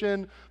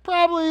condition.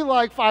 Probably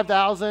like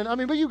 5,000.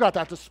 But you got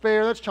that to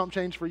spare. That's chump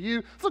change for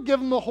you. So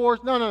give him the horse.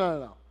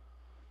 No.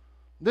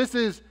 This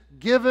is,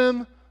 give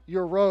him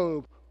your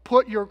robe.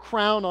 Put your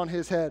crown on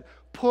his head.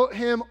 Put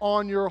him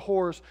on your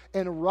horse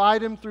and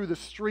ride him through the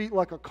street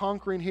like a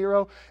conquering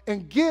hero,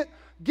 and get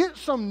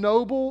some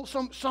noble,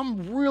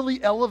 some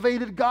really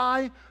elevated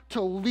guy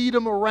to lead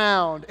him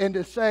around and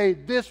to say,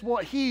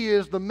 he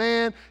is the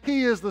man,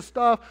 he is the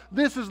stuff,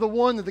 this is the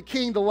one that the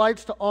king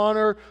delights to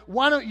honor.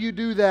 Why don't you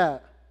do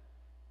that?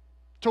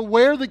 To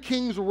wear the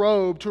king's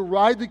robe, to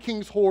ride the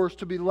king's horse,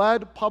 to be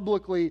led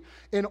publicly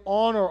in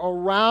honor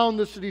around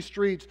the city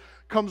streets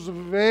comes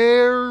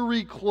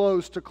very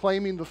close to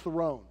claiming the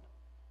throne.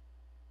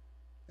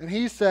 And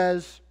he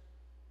says,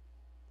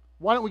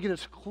 why don't we get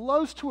as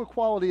close to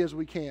equality as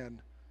we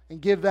can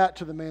and give that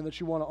to the man that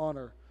you want to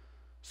honor?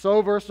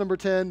 So verse number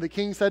 10, the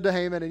king said to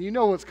Haman, and you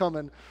know what's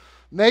coming,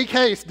 "Make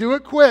haste, do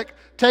it quick,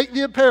 take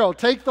the apparel,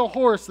 take the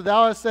horse that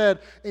thou hast said,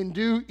 and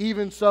do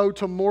even so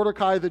to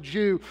Mordecai the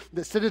Jew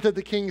that sitteth at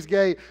the king's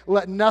gate.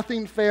 Let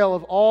nothing fail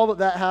of all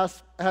that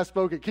hast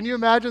spoken." Can you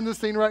imagine this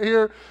scene right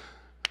here?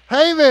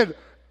 Haman,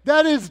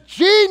 that is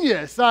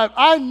genius.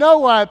 I know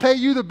why I pay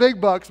you the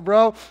big bucks,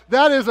 bro.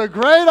 That is a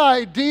great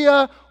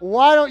idea.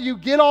 Why don't you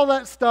get all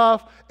that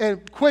stuff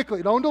and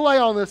quickly, don't delay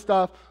on this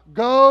stuff,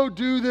 go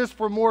do this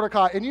for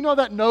Mordecai. And you know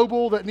that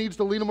noble that needs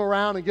to lead him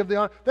around and give the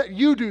honor? That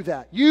you do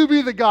that. You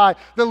be the guy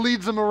that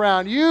leads him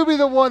around. You be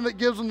the one that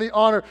gives him the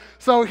honor.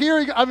 So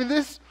here,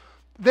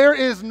 there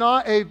is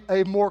not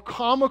a more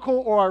comical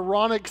or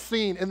ironic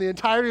scene in the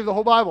entirety of the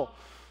whole Bible.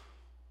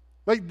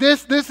 Like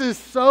this is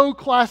so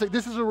classic.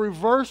 This is a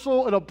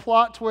reversal and a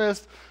plot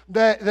twist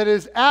that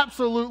is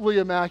absolutely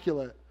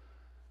immaculate.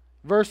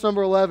 Verse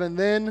number 11,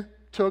 "Then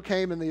took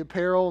Haman the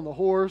apparel and the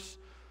horse.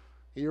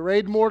 He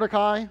arrayed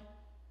Mordecai.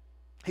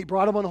 He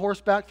brought him on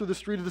horseback through the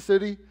street of the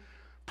city,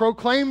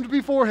 proclaimed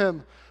before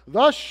him,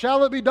 Thus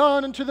shall it be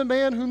done unto the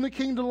man whom the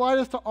king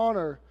delighteth to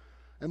honor.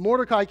 And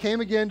Mordecai came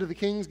again to the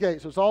king's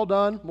gate." So it's all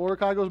done.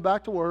 Mordecai goes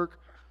back to work.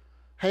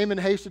 Haman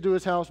hasted to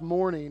his house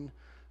mourning,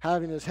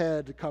 having his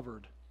head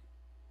covered.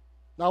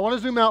 Now, I want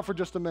to zoom out for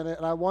just a minute,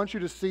 and I want you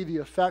to see the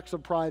effects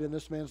of pride in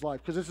this man's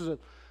life, because this is an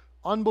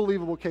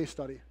unbelievable case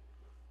study.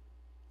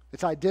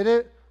 It's I did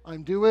it, I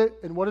do it,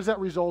 and what does that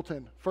result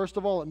in? First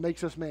of all, it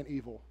makes this man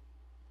evil.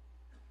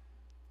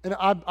 And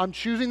I'm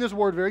choosing this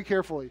word very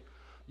carefully.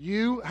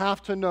 You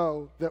have to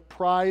know that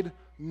pride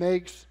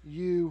makes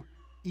you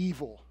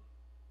evil.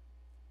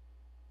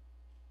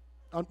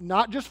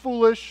 Not just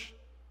foolish,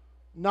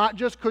 not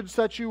just could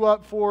set you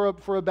up for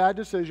a bad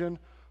decision.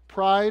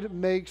 Pride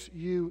makes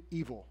you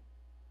evil.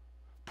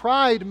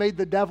 Pride made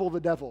the devil.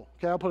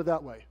 Okay, I'll put it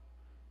that way.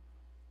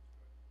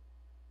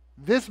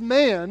 This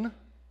man,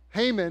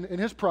 Haman, in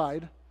his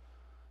pride,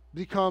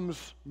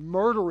 becomes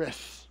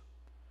murderous,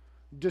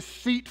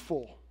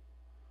 deceitful,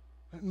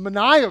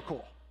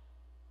 maniacal,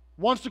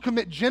 wants to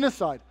commit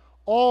genocide,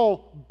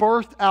 all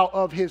birthed out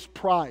of his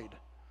pride.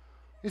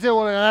 You say,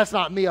 well, that's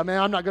not me. I mean,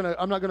 I'm not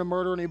gonna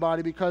murder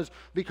anybody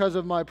because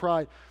of my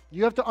pride.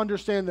 You have to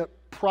understand that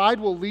pride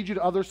will lead you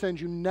to other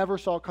sins you never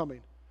saw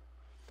coming.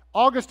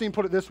 Augustine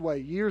put it this way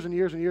years and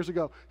years and years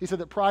ago. He said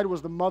that pride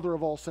was the mother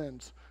of all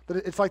sins, that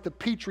it's like the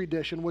petri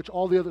dish in which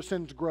all the other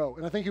sins grow.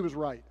 And I think he was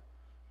right.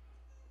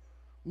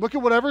 Look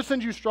at whatever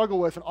sins you struggle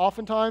with, and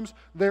oftentimes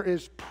there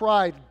is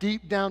pride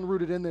deep down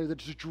rooted in there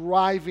that's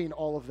driving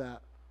all of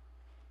that.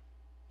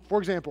 For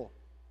example,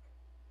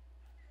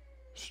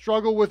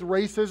 struggle with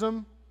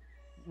racism.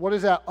 What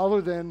is that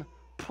other than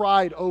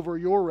pride over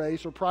your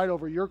race or pride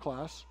over your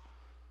class?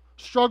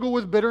 Struggle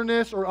with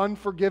bitterness or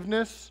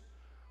unforgiveness.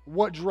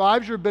 What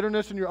drives your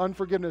bitterness and your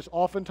unforgiveness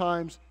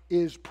oftentimes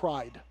is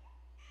pride.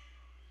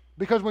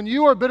 Because when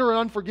you are bitter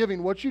and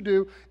unforgiving, what you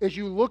do is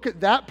you look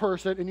at that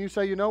person and you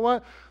say, you know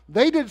what?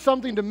 They did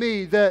something to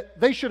me that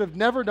they should have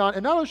never done.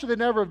 And not only should they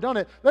never have done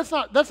it, that's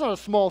not a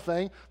small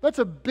thing. That's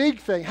a big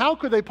thing. How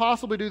could they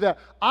possibly do that?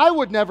 I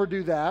would never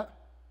do that.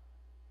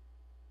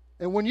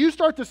 And when you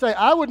start to say,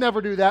 I would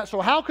never do that,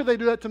 so how could they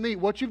do that to me?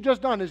 What you've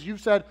just done is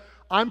you've said,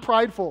 I'm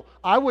prideful.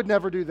 I would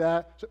never do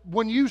that. So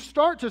when you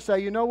start to say,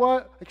 you know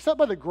what? Except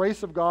by the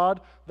grace of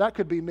God, that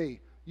could be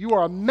me. You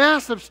are a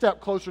massive step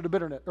closer to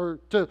bitterness, or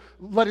to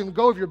letting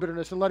go of your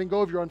bitterness and letting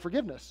go of your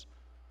unforgiveness.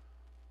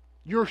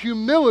 Your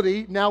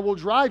humility now will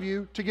drive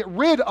you to get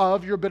rid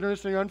of your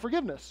bitterness and your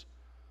unforgiveness.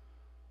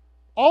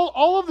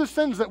 All of the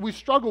sins that we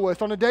struggle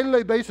with on a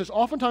day-to-day basis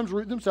oftentimes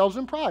root themselves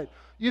in pride.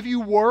 If you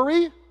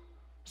worry,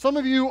 some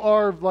of you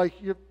are like,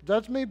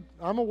 that's me,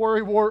 I'm a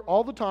worrywart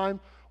all the time.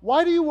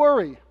 Why do you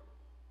worry?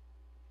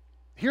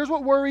 Here's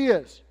what worry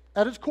is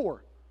at its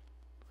core.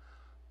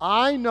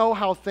 I know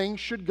how things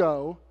should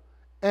go,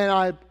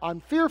 and I'm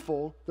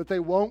fearful that they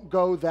won't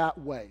go that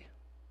way.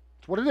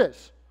 That's what it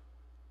is.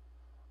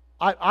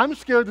 I'm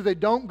scared that they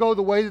don't go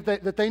the way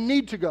that they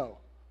need to go.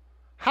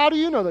 How do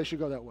you know they should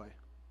go that way?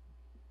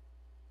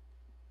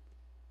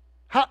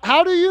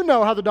 How do you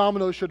know how the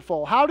dominoes should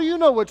fall? How do you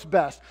know what's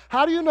best?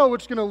 How do you know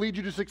what's going to lead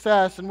you to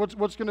success and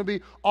what's going to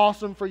be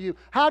awesome for you?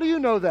 How do you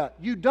know that?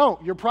 You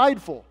don't. You're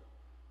prideful.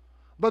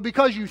 But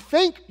because you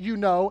think you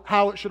know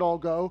how it should all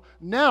go,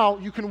 now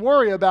you can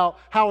worry about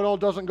how it all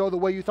doesn't go the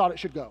way you thought it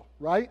should go,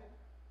 right?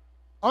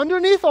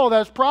 Underneath all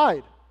that's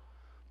pride.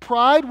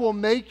 Pride will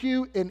make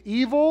you an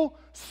evil,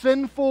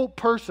 sinful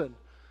person.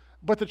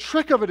 But the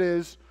trick of it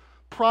is,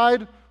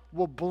 pride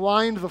will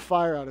blind the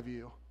fire out of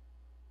you.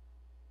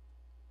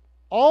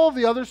 All of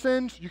the other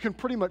sins, you can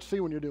pretty much see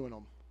when you're doing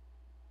them.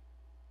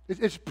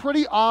 It's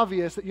pretty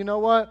obvious that, you know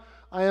what?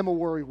 I am a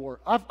worrywart.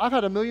 I've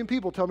had a million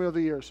people tell me over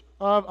the years,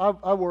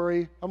 I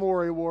worry, I'm a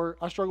worrywart,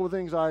 I struggle with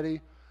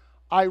anxiety.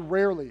 I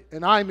rarely,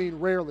 and I mean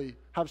rarely,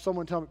 have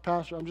someone tell me,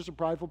 Pastor, I'm just a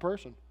prideful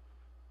person.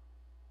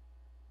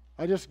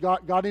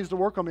 God needs to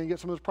work on me and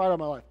get some of this pride out of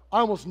my life. I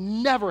almost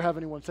never have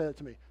anyone say that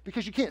to me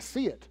because you can't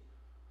see it.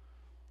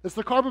 It's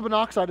the carbon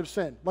monoxide of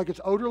sin. Like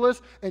it's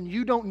odorless, and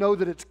you don't know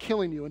that it's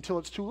killing you until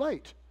it's too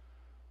late.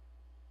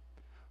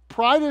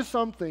 Pride is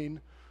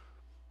something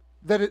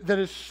that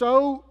is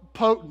so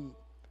potent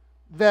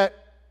that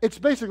it's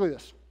basically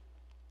this.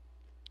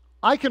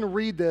 I can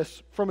read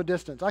this from a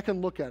distance. I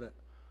can look at it.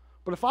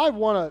 But if I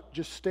want to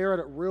just stare at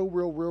it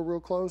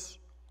real close,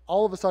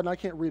 all of a sudden I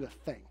can't read a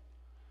thing.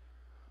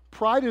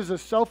 Pride is a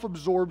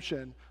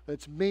self-absorption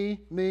that's me,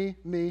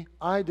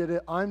 I did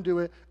it, I'm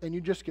doing it, and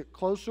you just get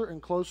closer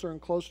and closer and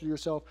closer to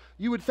yourself.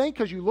 You would think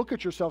because you look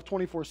at yourself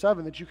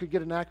 24/7 that you could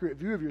get an accurate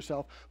view of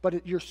yourself,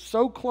 but you're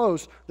so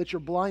close that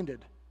you're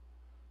blinded.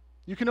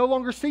 You can no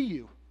longer see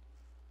you.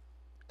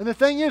 And the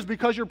thing is,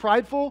 because you're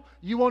prideful,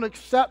 you won't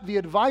accept the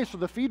advice or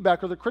the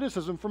feedback or the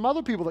criticism from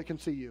other people that can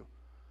see you.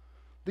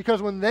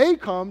 Because when they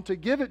come to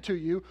give it to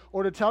you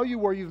or to tell you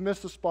where you've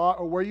missed a spot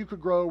or where you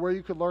could grow or where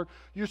you could learn,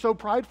 you're so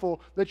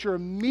prideful that you're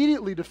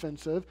immediately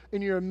defensive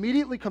and you're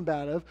immediately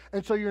combative,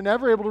 and so you're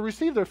never able to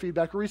receive their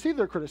feedback or receive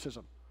their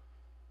criticism.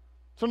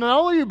 So not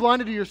only are you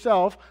blinded to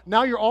yourself,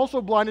 now you're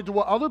also blinded to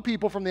what other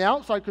people from the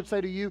outside could say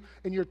to you,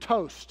 and you're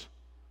toast.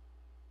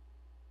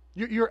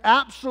 You're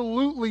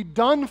absolutely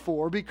done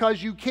for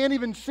because you can't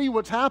even see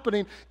what's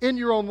happening in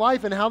your own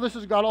life and how this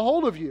has got a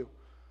hold of you.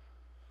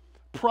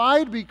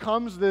 Pride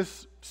becomes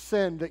this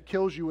sin that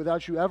kills you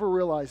without you ever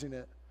realizing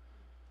it.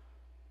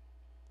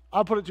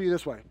 I'll put it to you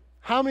this way.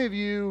 How many of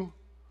you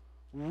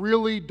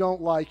really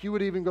don't like, you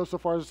would even go so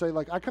far as to say,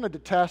 like, I kind of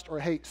detest or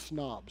hate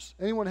snobs?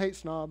 Anyone hate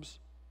snobs?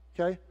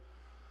 Okay?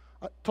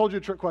 I told you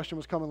a trick question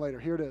was coming later.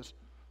 Here it is.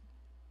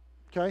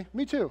 Okay?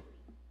 Me too.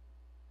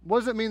 What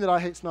does it mean that I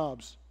hate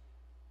snobs?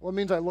 Well, it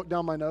means I look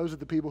down my nose at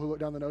the people who look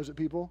down the nose at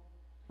people,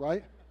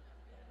 right?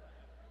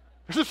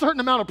 There's a certain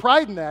amount of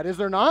pride in that, is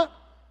there not?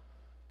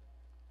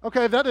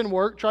 Okay, if that didn't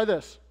work, try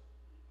this.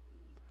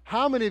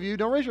 How many of you,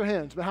 don't raise your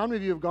hands, but how many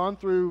of you have gone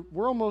through,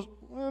 we're almost,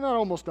 not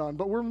almost done,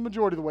 but we're the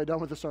majority of the way done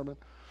with the sermon.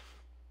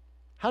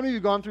 How many of you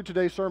have gone through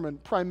today's sermon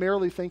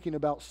primarily thinking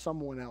about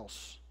someone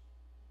else?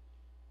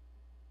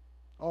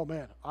 Oh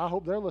man, I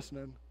hope they're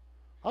listening.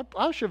 I'm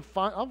going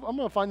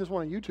to find this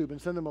one on YouTube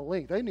and send them a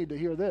link. They need to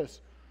hear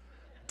this.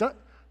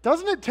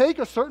 Doesn't it take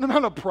a certain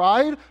amount of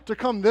pride to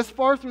come this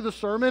far through the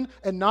sermon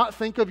and not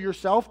think of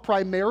yourself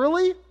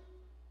primarily?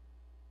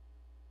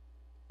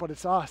 But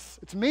it's us.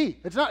 It's me.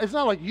 It's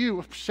not like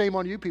you. Shame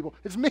on you people.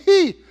 It's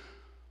me.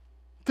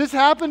 This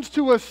happens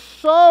to us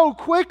so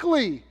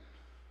quickly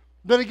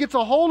that it gets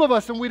a hold of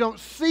us and we don't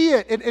see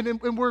it.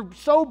 And we're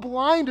so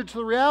blinded to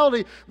the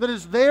reality that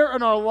is there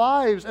in our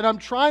lives. And I'm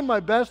trying my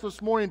best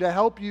this morning to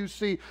help you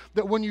see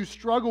that when you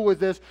struggle with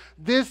this,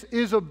 this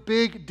is a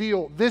big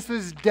deal. This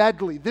is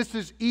deadly. This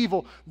is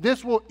evil.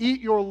 This will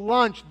eat your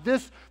lunch.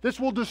 This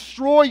will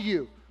destroy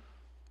you.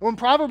 When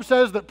Proverbs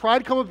says that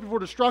pride cometh before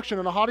destruction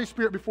and a haughty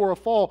spirit before a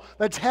fall,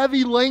 that's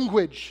heavy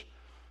language.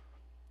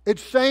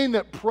 It's saying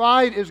that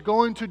pride is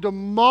going to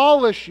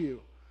demolish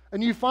you.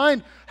 And you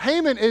find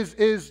Haman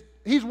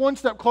he's one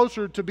step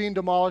closer to being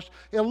demolished.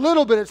 A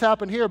little bit it's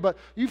happened here, but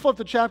you flip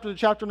the chapter to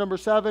chapter number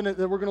 7 that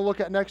we're going to look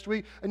at next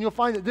week, and you'll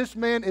find that this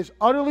man is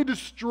utterly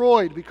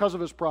destroyed because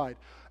of his pride.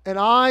 And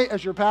I,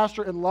 as your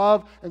pastor in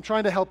love, am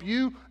trying to help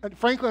you, and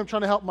frankly, I'm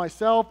trying to help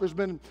myself. There's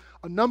been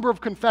a number of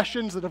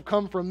confessions that have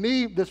come from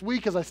me this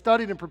week as I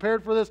studied and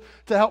prepared for this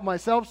to help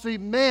myself see,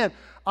 man,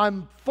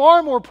 I'm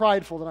far more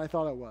prideful than I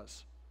thought I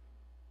was.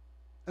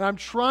 And I'm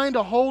trying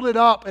to hold it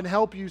up and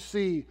help you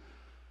see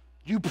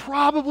you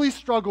probably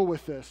struggle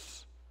with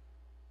this,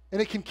 and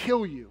it can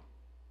kill you.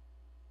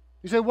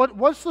 You say,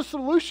 what's the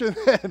solution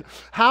then?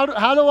 How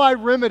do I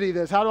remedy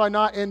this? How do I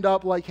not end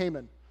up like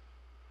Haman?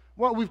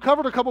 Well, we've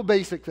covered a couple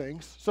basic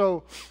things.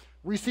 So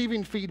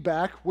receiving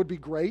feedback would be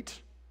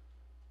great.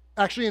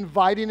 Actually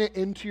inviting it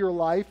into your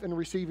life and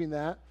receiving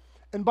that.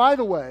 And by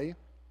the way,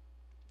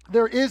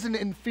 there is an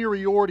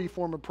inferiority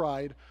form of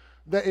pride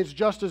that is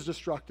just as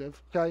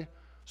destructive, okay?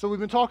 So we've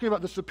been talking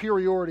about the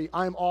superiority,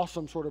 I'm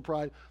awesome sort of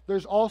pride.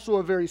 There's also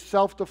a very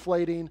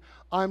self-deflating,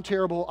 I'm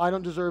terrible, I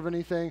don't deserve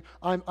anything,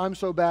 I'm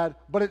so bad,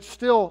 but it's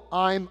still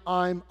I'm.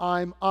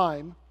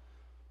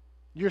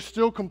 You're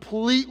still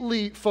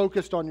completely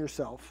focused on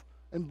yourself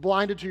and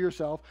blinded to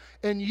yourself,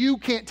 and you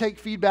can't take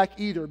feedback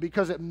either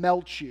because it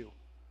melts you.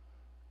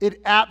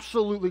 It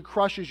absolutely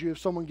crushes you if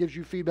someone gives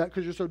you feedback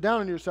because you're so down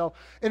on yourself.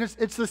 And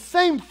it's the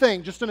same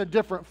thing, just in a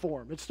different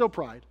form. It's still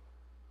pride.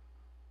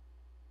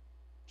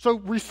 So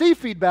receive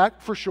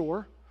feedback for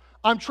sure.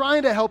 I'm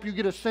trying to help you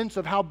get a sense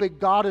of how big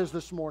God is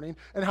this morning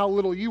and how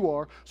little you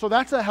are. So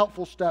that's a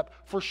helpful step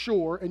for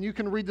sure. And you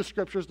can read the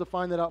scriptures to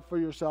find that out for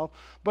yourself.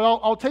 But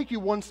I'll take you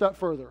one step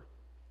further.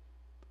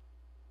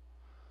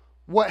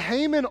 What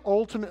Haman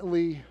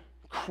ultimately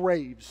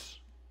craves,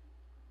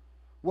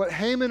 what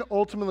Haman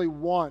ultimately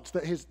wants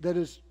that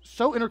is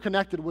so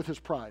interconnected with his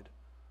pride,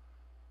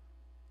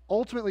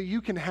 ultimately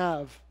you can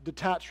have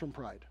detached from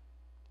pride.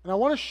 And I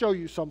want to show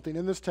you something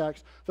in this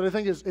text that I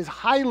think is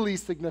highly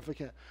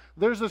significant.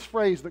 There's this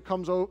phrase that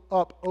comes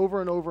up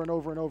over and over and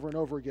over and over and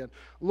over again.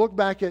 Look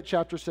back at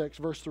chapter 6,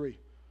 verse 3.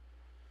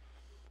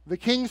 The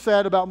king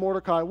said about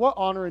Mordecai, what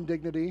honor and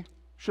dignity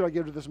should I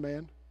give to this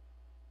man?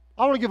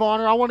 I want to give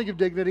honor, I want to give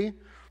dignity.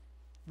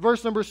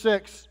 Verse number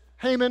 6,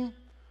 Haman,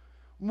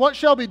 what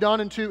shall be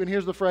done unto, and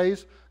here's the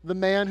phrase, the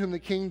man whom the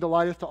king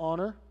delighteth to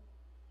honor?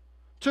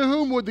 To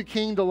whom would the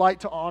king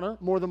delight to honor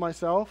more than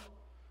myself?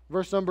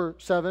 Verse number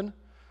 7,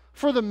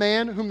 for the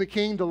man whom the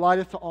king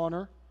delighteth to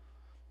honor.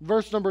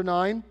 Verse number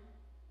 9,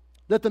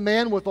 that the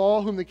man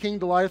withal whom the king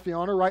delighteth to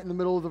honor, right in the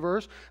middle of the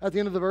verse, at the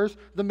end of the verse,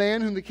 the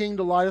man whom the king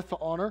delighteth to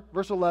honor.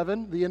 Verse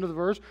 11, the end of the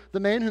verse, the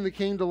man whom the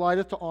king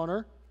delighteth to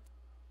honor.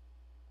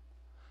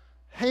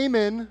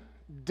 Haman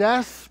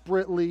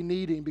desperately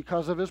needing,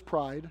 because of his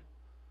pride,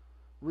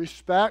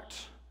 respect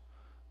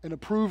and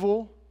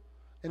approval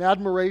and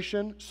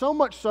admiration, so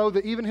much so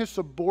that even his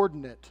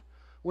subordinate,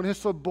 when his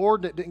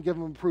subordinate didn't give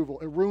him approval,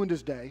 it ruined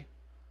his day.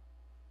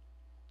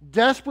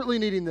 Desperately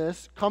needing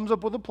this, comes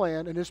up with a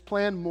plan, and his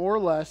plan more or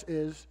less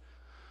is,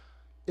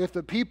 if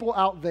the people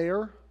out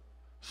there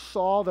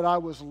saw that I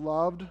was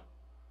loved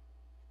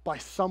by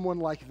someone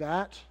like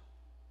that,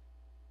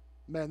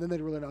 man, then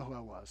they'd really know who I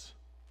was.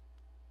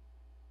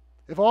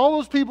 If all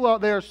those people out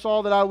there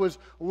saw that I was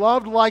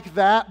loved like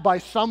that by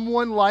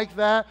someone like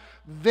that,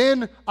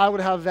 then I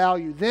would have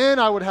value. Then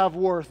I would have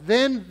worth.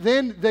 Then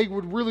they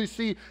would really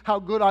see how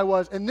good I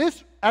was. And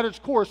this, at its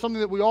core, is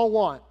something that we all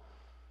want.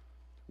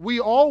 We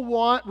all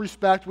want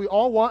respect. We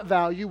all want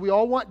value. We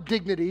all want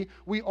dignity.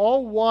 We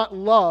all want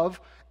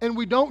love. And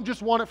we don't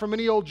just want it from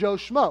any old Joe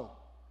Schmo.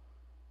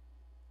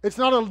 It's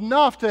not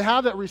enough to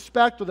have that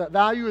respect or that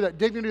value or that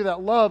dignity or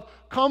that love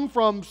come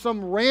from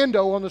some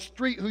rando on the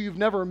street who you've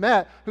never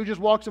met who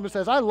just walks up and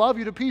says, I love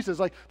you to pieces.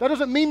 Like, that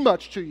doesn't mean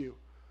much to you.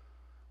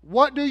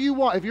 What do you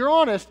want? If you're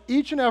honest,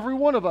 each and every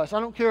one of us,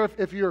 I don't care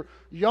if you're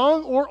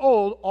young or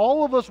old,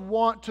 all of us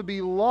want to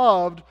be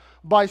loved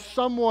by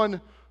someone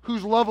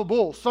who's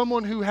lovable,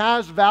 someone who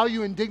has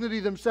value and dignity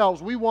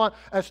themselves. We want,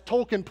 as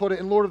Tolkien put it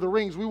in Lord of the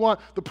Rings, we want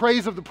the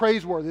praise of the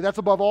praiseworthy. That's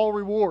above all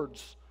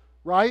rewards,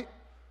 right?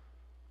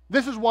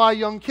 This is why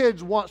young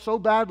kids want so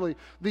badly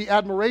the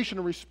admiration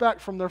and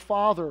respect from their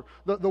father,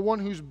 the one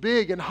who's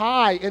big and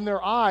high in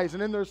their eyes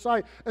and in their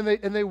sight, and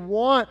they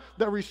want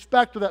that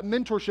respect or that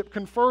mentorship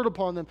conferred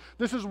upon them.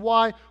 This is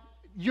why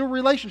your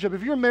relationship,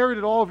 if you're married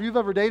at all, if you've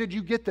ever dated,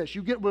 you get this.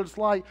 You get what it's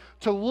like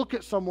to look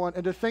at someone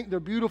and to think they're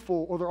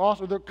beautiful or they're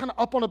awesome, or they're kind of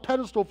up on a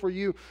pedestal for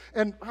you,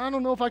 and I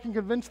don't know if I can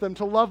convince them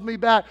to love me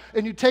back.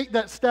 And you take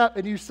that step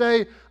and you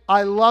say,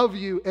 I love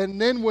you, and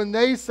then when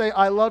they say,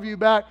 I love you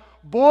back,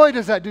 boy,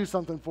 does that do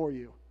something for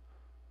you.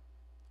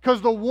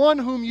 Because the one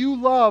whom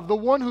you love, the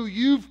one who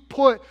you've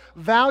put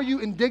value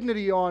and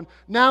dignity on,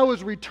 now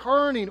is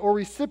returning or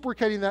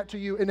reciprocating that to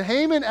you. And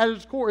Haman at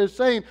its core is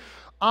saying,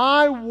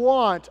 I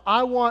want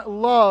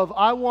love,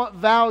 I want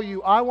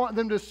value, I want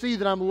them to see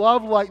that I'm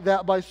loved like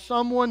that by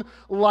someone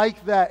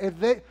like that.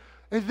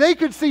 If they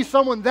could see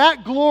someone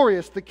that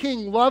glorious, the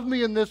king, love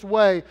me in this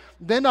way,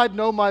 then I'd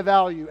know my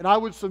value. And I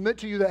would submit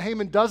to you that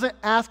Haman doesn't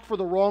ask for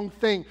the wrong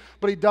thing,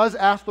 but he does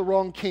ask the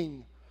wrong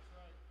king.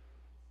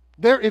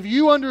 If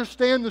you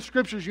understand the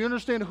Scriptures, you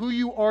understand who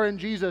you are in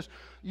Jesus,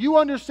 you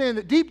understand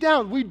that deep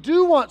down we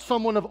do want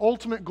someone of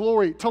ultimate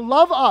glory to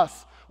love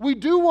us. We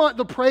do want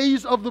the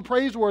praise of the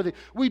praiseworthy.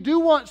 We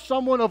do want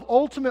someone of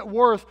ultimate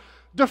worth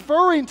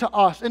deferring to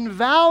us and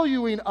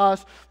valuing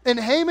us. And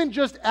Haman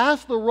just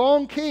asked the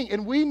wrong king.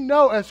 And we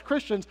know as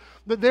Christians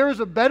that there is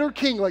a better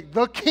king, like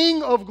the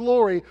King of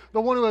glory, the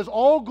one who has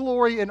all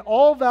glory and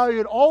all value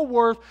and all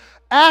worth,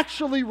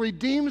 actually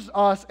redeems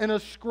us and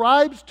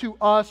ascribes to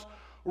us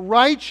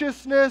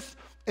righteousness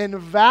and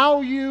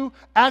value,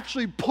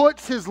 actually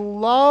puts his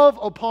love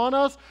upon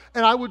us.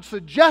 And I would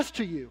suggest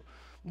to you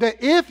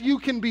that if you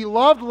can be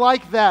loved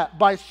like that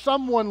by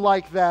someone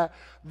like that,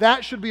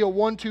 that should be a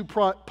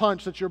 1-2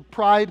 punch that your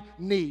pride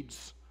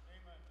needs.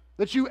 Amen.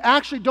 That you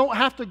actually don't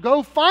have to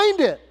go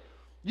find it.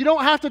 You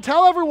don't have to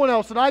tell everyone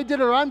else that I did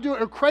it or I'm doing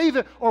it or crave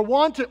it or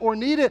want it or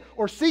need it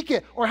or seek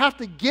it or have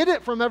to get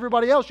it from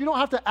everybody else. You don't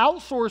have to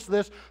outsource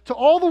this to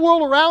all the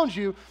world around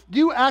you.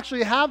 You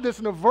actually have this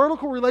in a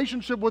vertical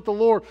relationship with the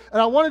Lord.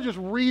 And I want to just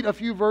read a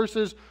few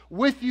verses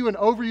with you and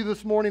over you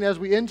this morning as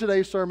we end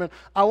today's sermon.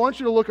 I want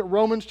you to look at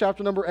Romans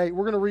chapter number 8.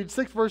 We're going to read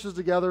 6 verses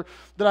together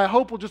that I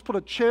hope will just put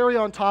a cherry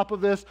on top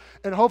of this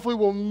and hopefully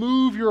will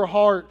move your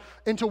heart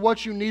into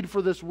what you need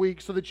for this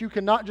week so that you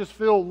can not just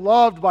feel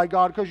loved by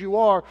God because you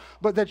are,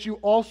 but that you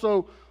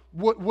also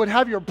would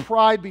have your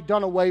pride be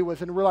done away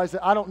with and realize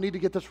that I don't need to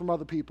get this from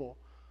other people.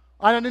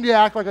 I don't need to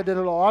act like I did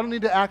it all. I don't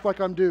need to act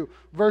like I'm due.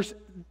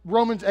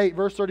 Romans 8,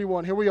 verse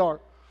 31. Here we are.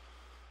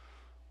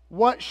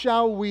 What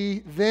shall we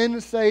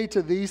then say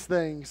to these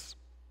things?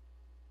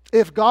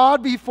 If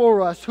God be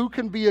for us, who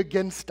can be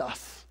against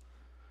us?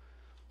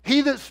 He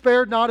that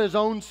spared not his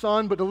own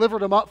son, but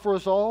delivered him up for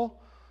us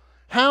all,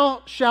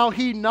 how shall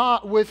he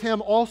not with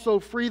him also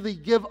freely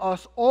give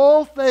us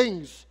all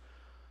things?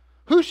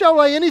 Who shall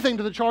lay anything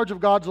to the charge of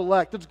God's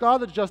elect? It's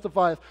God that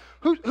justifieth.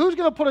 Who's going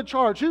to put a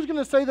charge? Who's going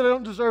to say that I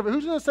don't deserve it?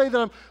 Who's going to say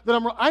that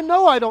I'm wrong? I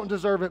know I don't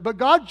deserve it, but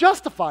God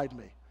justified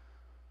me.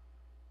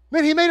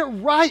 Man, He made it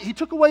right. He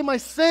took away my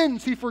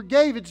sins. He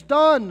forgave. It's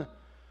done.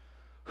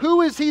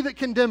 Who is he that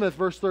condemneth?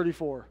 Verse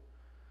 34.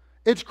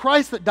 It's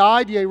Christ that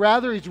died, yea,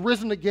 rather, He's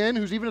risen again,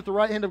 who's even at the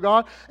right hand of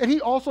God, and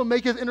He also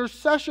maketh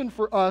intercession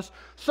for us.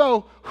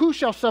 So, who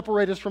shall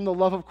separate us from the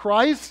love of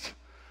Christ?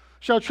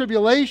 Shall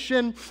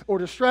tribulation or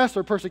distress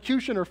or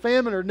persecution or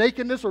famine or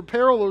nakedness or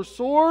peril or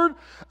sword?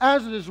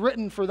 As it is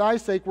written, for thy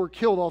sake we're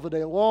killed all the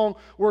day long.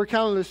 We're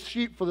accounted as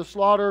sheep for the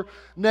slaughter.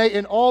 Nay,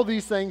 in all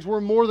these things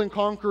we're more than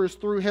conquerors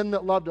through Him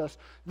that loved us.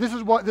 This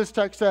is what this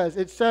text says.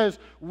 It says,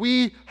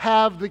 we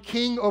have the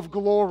King of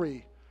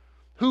glory,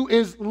 who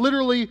is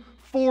literally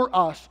for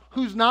us,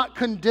 who's not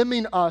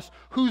condemning us,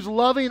 who's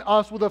loving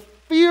us with a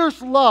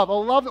fierce love, a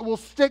love that will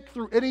stick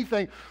through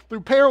anything, through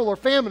peril or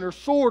famine or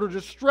sword or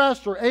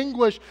distress or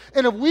anguish.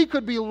 And if we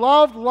could be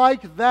loved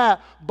like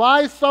that,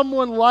 by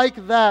someone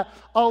like that,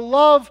 a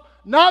love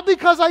not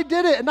because I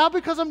did it and not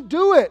because I'm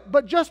due it,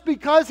 but just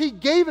because He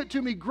gave it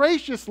to me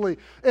graciously.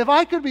 If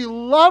I could be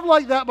loved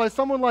like that by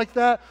someone like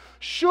that,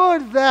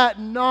 should that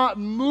not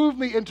move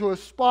me into a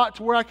spot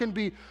to where I can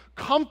be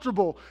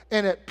comfortable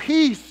and at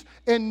peace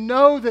and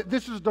know that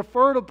this is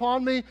deferred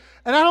upon me,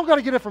 and I don't got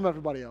to get it from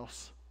everybody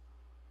else.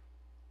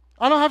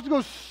 I don't have to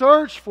go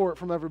search for it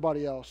from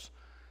everybody else.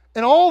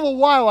 And all the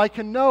while I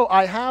can know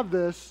I have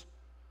this,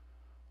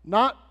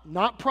 not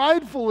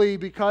pridefully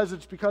because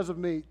it's because of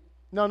me.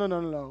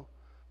 No.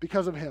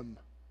 Because of Him.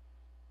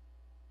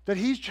 that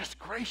He's just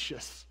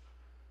gracious.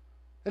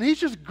 And He's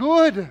just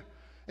good.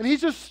 And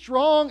He's just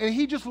strong. And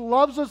He just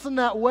loves us in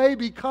that way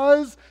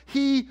because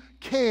He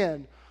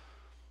can.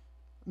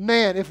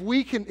 Man, if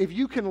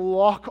you can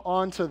lock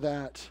onto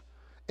that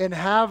and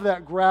have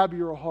that grab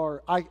your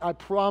heart, I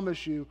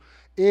promise you,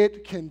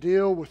 it can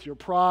deal with your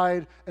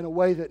pride in a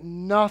way that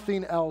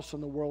nothing else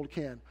in the world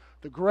can.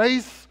 The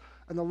grace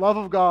and the love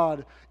of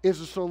God is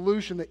a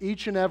solution that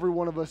each and every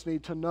one of us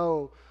need to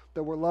know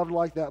that we're loved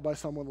like that by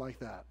someone like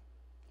that.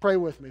 Pray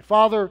with me.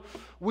 Father,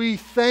 we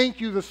thank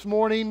you this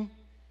morning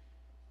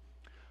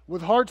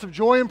with hearts of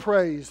joy and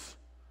praise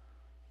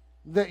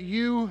that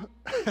you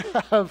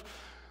have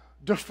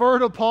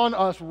deferred upon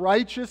us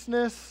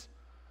righteousness,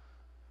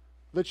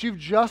 that you've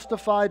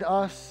justified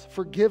us,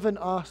 forgiven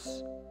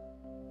us,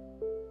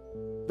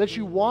 that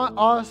you want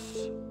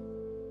us,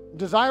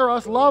 desire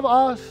us, love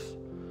us,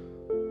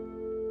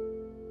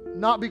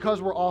 not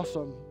because we're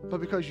awesome,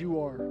 but because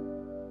you are.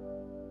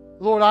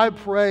 Lord, I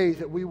pray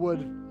that we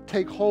would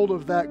take hold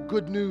of that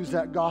good news,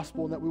 that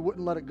gospel, and that we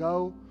wouldn't let it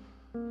go.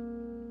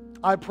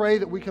 I pray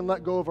that we can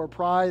let go of our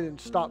pride and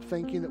stop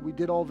thinking that we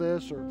did all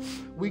this or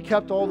we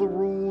kept all the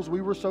rules,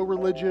 we were so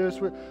religious.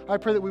 I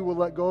pray that we will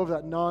let go of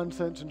that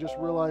nonsense and just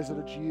realize that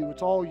it's you,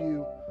 it's all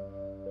you.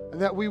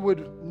 And that we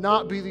would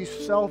not be these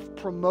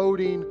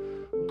self-promoting,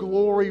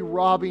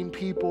 glory-robbing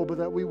people, but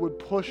that we would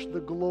push the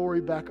glory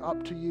back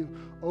up to you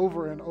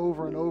over and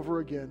over and over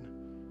again.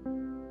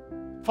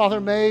 Father,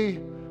 may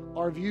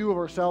our view of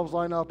ourselves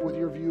line up with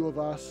your view of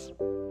us.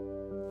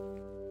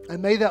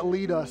 And may that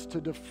lead us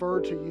to defer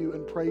to you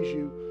and praise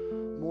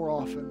you more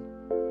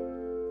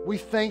often. We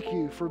thank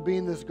you for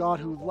being this God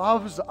who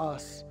loves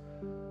us,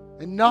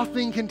 and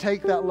nothing can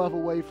take that love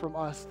away from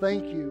us.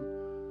 Thank you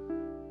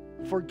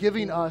for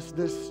giving us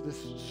this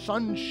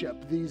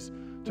sonship,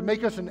 to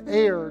make us an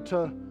heir,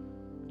 to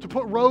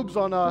put robes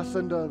on us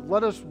and to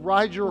let us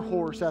ride your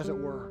horse, as it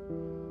were.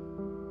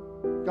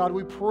 God,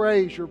 we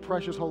praise your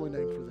precious holy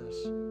name for this.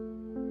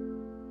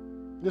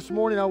 This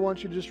morning, I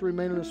want you to just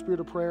remain in a spirit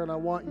of prayer, and I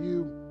want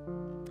you,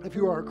 if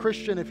you are a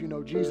Christian, if you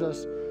know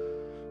Jesus,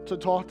 to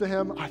talk to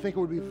him. I think it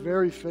would be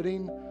very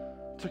fitting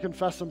to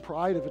confess some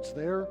pride if it's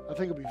there. I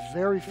think it would be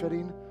very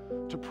fitting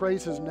to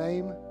praise his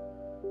name,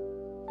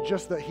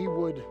 just that he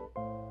would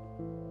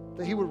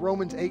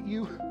Romans 8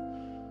 you,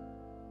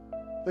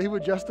 that he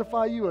would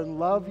justify you and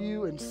love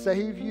you and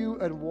save you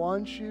and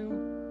want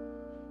you.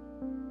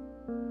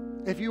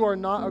 If you are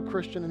not a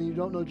Christian and you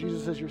don't know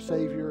Jesus as your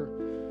Savior,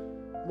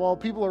 while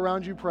people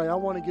around you pray, I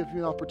want to give you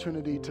an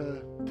opportunity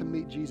to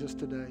meet Jesus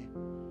today.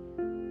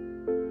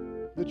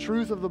 The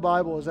truth of the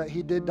Bible is that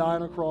he did die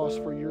on a cross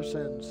for your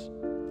sins.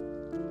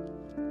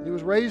 He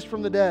was raised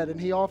from the dead, and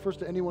he offers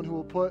to anyone who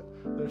will put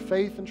their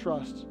faith and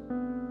trust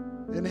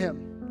in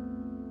him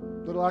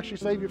that will actually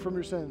save you from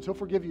your sins. He'll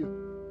forgive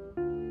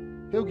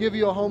you. He'll give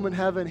you a home in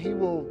heaven. He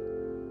will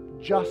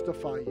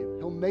justify you.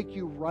 He'll make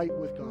you right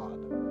with God.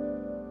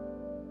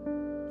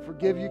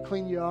 Forgive you,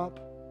 clean you up,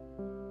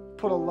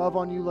 put a love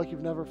on you like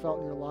you've never felt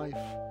in your life.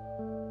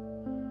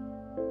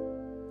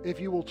 If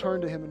you will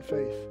turn to him in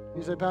faith.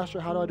 You say, Pastor,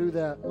 how do I do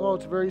that? Oh,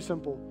 it's very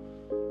simple.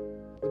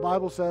 The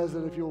Bible says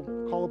that if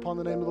you'll call upon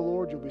the name of the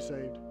Lord, you'll be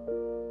saved.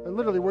 And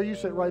literally where you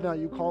sit right now,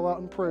 you call out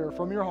in prayer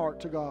from your heart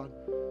to God,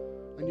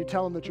 and you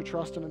tell him that you're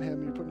trusting in him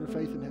and you're putting your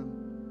faith in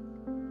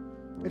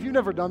him. If you've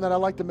never done that, I'd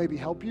like to maybe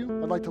help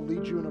you. I'd like to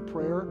lead you in a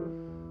prayer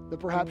that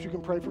perhaps you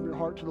can pray from your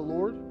heart to the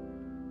Lord.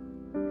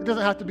 It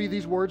doesn't have to be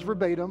these words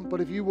verbatim, but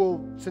if you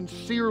will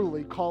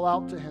sincerely call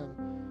out to him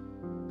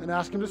and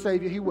ask him to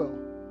save you, he will.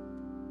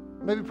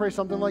 Maybe pray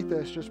something like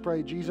this. Just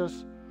pray,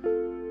 Jesus,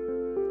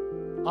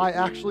 I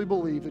actually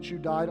believe that you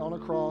died on a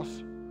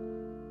cross,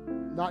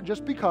 not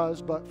just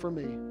because, but for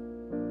me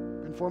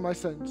and for my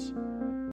sins.